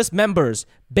our newest members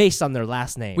based on their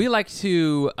last name. We like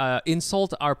to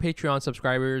insult our Patreon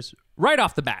subscribers right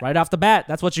off the bat. Right off the bat,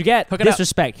 that's what you get. Hook it up.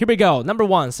 Disrespect. Here we go. Number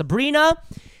 1, Sabrina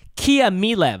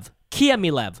Kiamilev.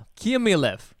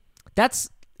 Kiamilev. That's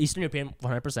Eastern European,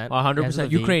 100%.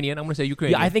 100% Ukrainian. I'm going to say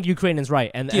Ukrainian. Yeah, I think Ukrainian's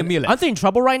right. And Kiamilev. aren't they in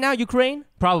trouble right now, Ukraine?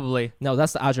 Probably. No,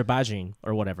 that's the Azerbaijan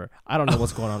or whatever. I don't know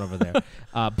what's going on over there.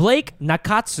 Blake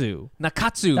Nakatsu.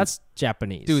 Nakatsu. That's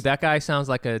Japanese. Dude, that guy sounds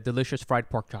like a delicious fried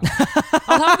pork chop.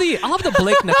 I'll have the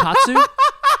Blake Nakatsu.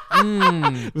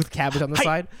 with cabbage on the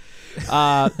side.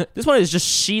 This one is just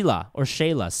Sheila or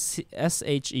Shayla.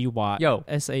 S-H-E-Y. Yo.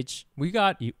 S-H-Y-L-A. We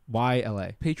got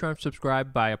Patreon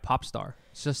subscribed by a pop star.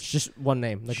 It's Just one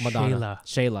name, like Madonna.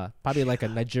 Shayla. Shayla. Probably like a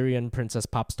Nigerian princess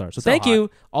pop star. So So thank hot. you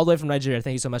all the way from Nigeria.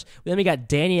 Thank you so much. Then we got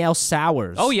Danielle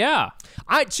Sowers. Oh yeah.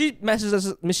 She messages us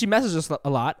a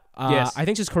lot. Yes. I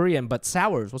think she's Korean, but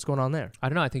Sowers, what's going on there? I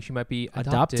don't know. I think she might be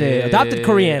Adopted. Adopted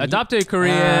Korean. Adopted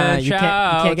Korean. You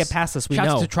can't get past this. We Shouts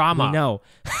know. to trauma. We know.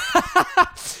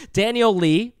 Daniel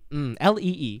Lee.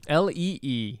 L-E-E.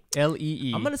 L-E-E.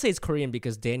 I'm going to say it's Korean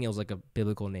because Daniel's like a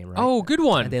biblical name, right? Oh, good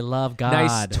one. And they love God.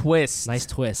 Nice twist. Nice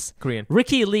twist. Korean.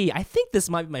 Ricky Lee. I think this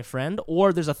might be my friend,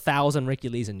 or there's 1,000 Ricky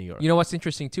Lees in New York. You know what's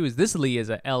interesting too is this Lee is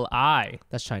a L-I.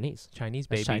 That's Chinese. Chinese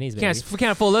That's baby. Chinese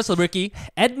Can't fool us, Ricky.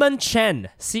 Edmund Chen.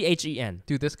 C-H-E-N.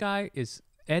 Dude, this guy is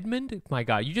Edmund. My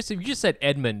God, you just said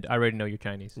Edmund. I already know you're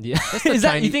Chinese. Yeah. That's the Is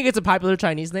that, you Chinese- think it's a popular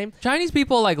Chinese name? Chinese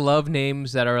people like love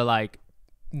names that are like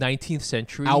 19th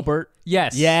century. Albert.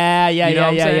 Yes. Yeah. You know what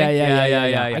I'm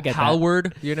saying? I get that.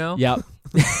 Howard, you know? Yep.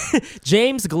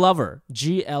 James Glover.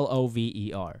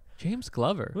 Glover. James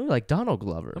Glover. Ooh, like Donald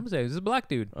Glover. I'm gonna say this is a black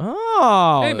dude.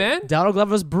 Oh. Hey, man. Donald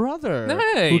Glover's brother.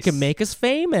 Nice. Who can make us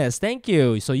famous. Thank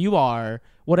you. So you are,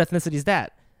 what ethnicity is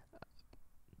that?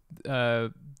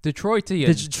 Detroitian.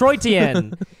 The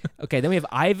Detroitian. Okay, then we have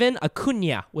Ivan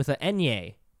Acuna with an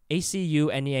Enye.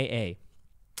 Acunyaa.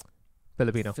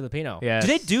 Filipino. Yes. Do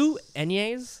they do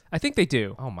Enyes? I think they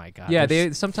do. Oh my god. Yeah, they're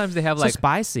they sometimes they have so like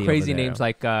spicy crazy over there. names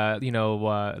like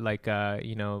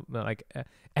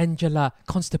Angela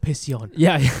Constipation.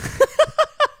 Yeah.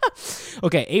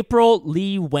 Okay, April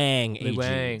Lee Wang. Lee AG.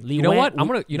 Wang. Lee You know Wang- what? I'm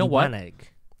gonna- you know Lee what? Wanag.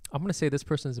 I'm gonna say this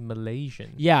person's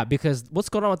Malaysian. Yeah, because what's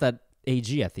going on with that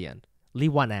AG at the end? Lee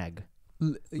Wanag.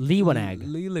 Lee Wanag.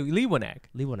 Lee Wanag.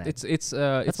 Lee Wanag. It's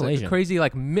Malaysian. a crazy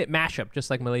like mashup,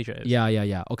 just like Malaysia is.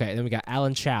 Yeah. Okay, then we got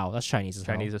Alan Chow. That's Chinese as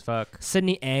Chinese well. as fuck.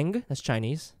 Sydney Ang. That's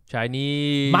Chinese.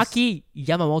 Chinese. Maki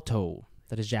Yamamoto.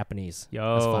 That is Japanese. As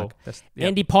Yo. fuck. That's, yep.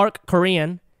 Andy Park,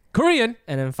 Korean. Korean.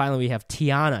 And then finally we have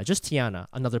Tiana, just Tiana,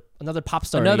 another pop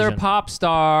star. Another Asian. pop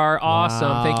star.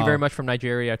 Awesome. Thank you Wow. very much from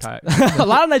Nigeria. A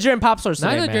lot of Nigerian pop stars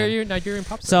today, man. Nigerian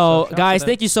pop stars. So, shout out guys, to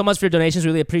thank you so much for your donations.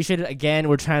 Really appreciate it. Again,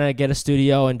 we're trying to get a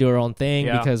studio and do our own thing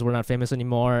Yeah. because we're not famous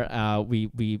anymore.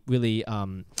 We really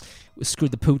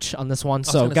screwed the pooch on this one. I was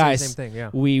So, gonna say the guys, same thing,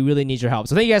 yeah. we really need your help.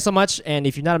 So, thank you guys so much. And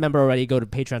if you're not a member already, go to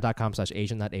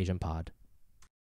patreon.com/Asian.AsianPod.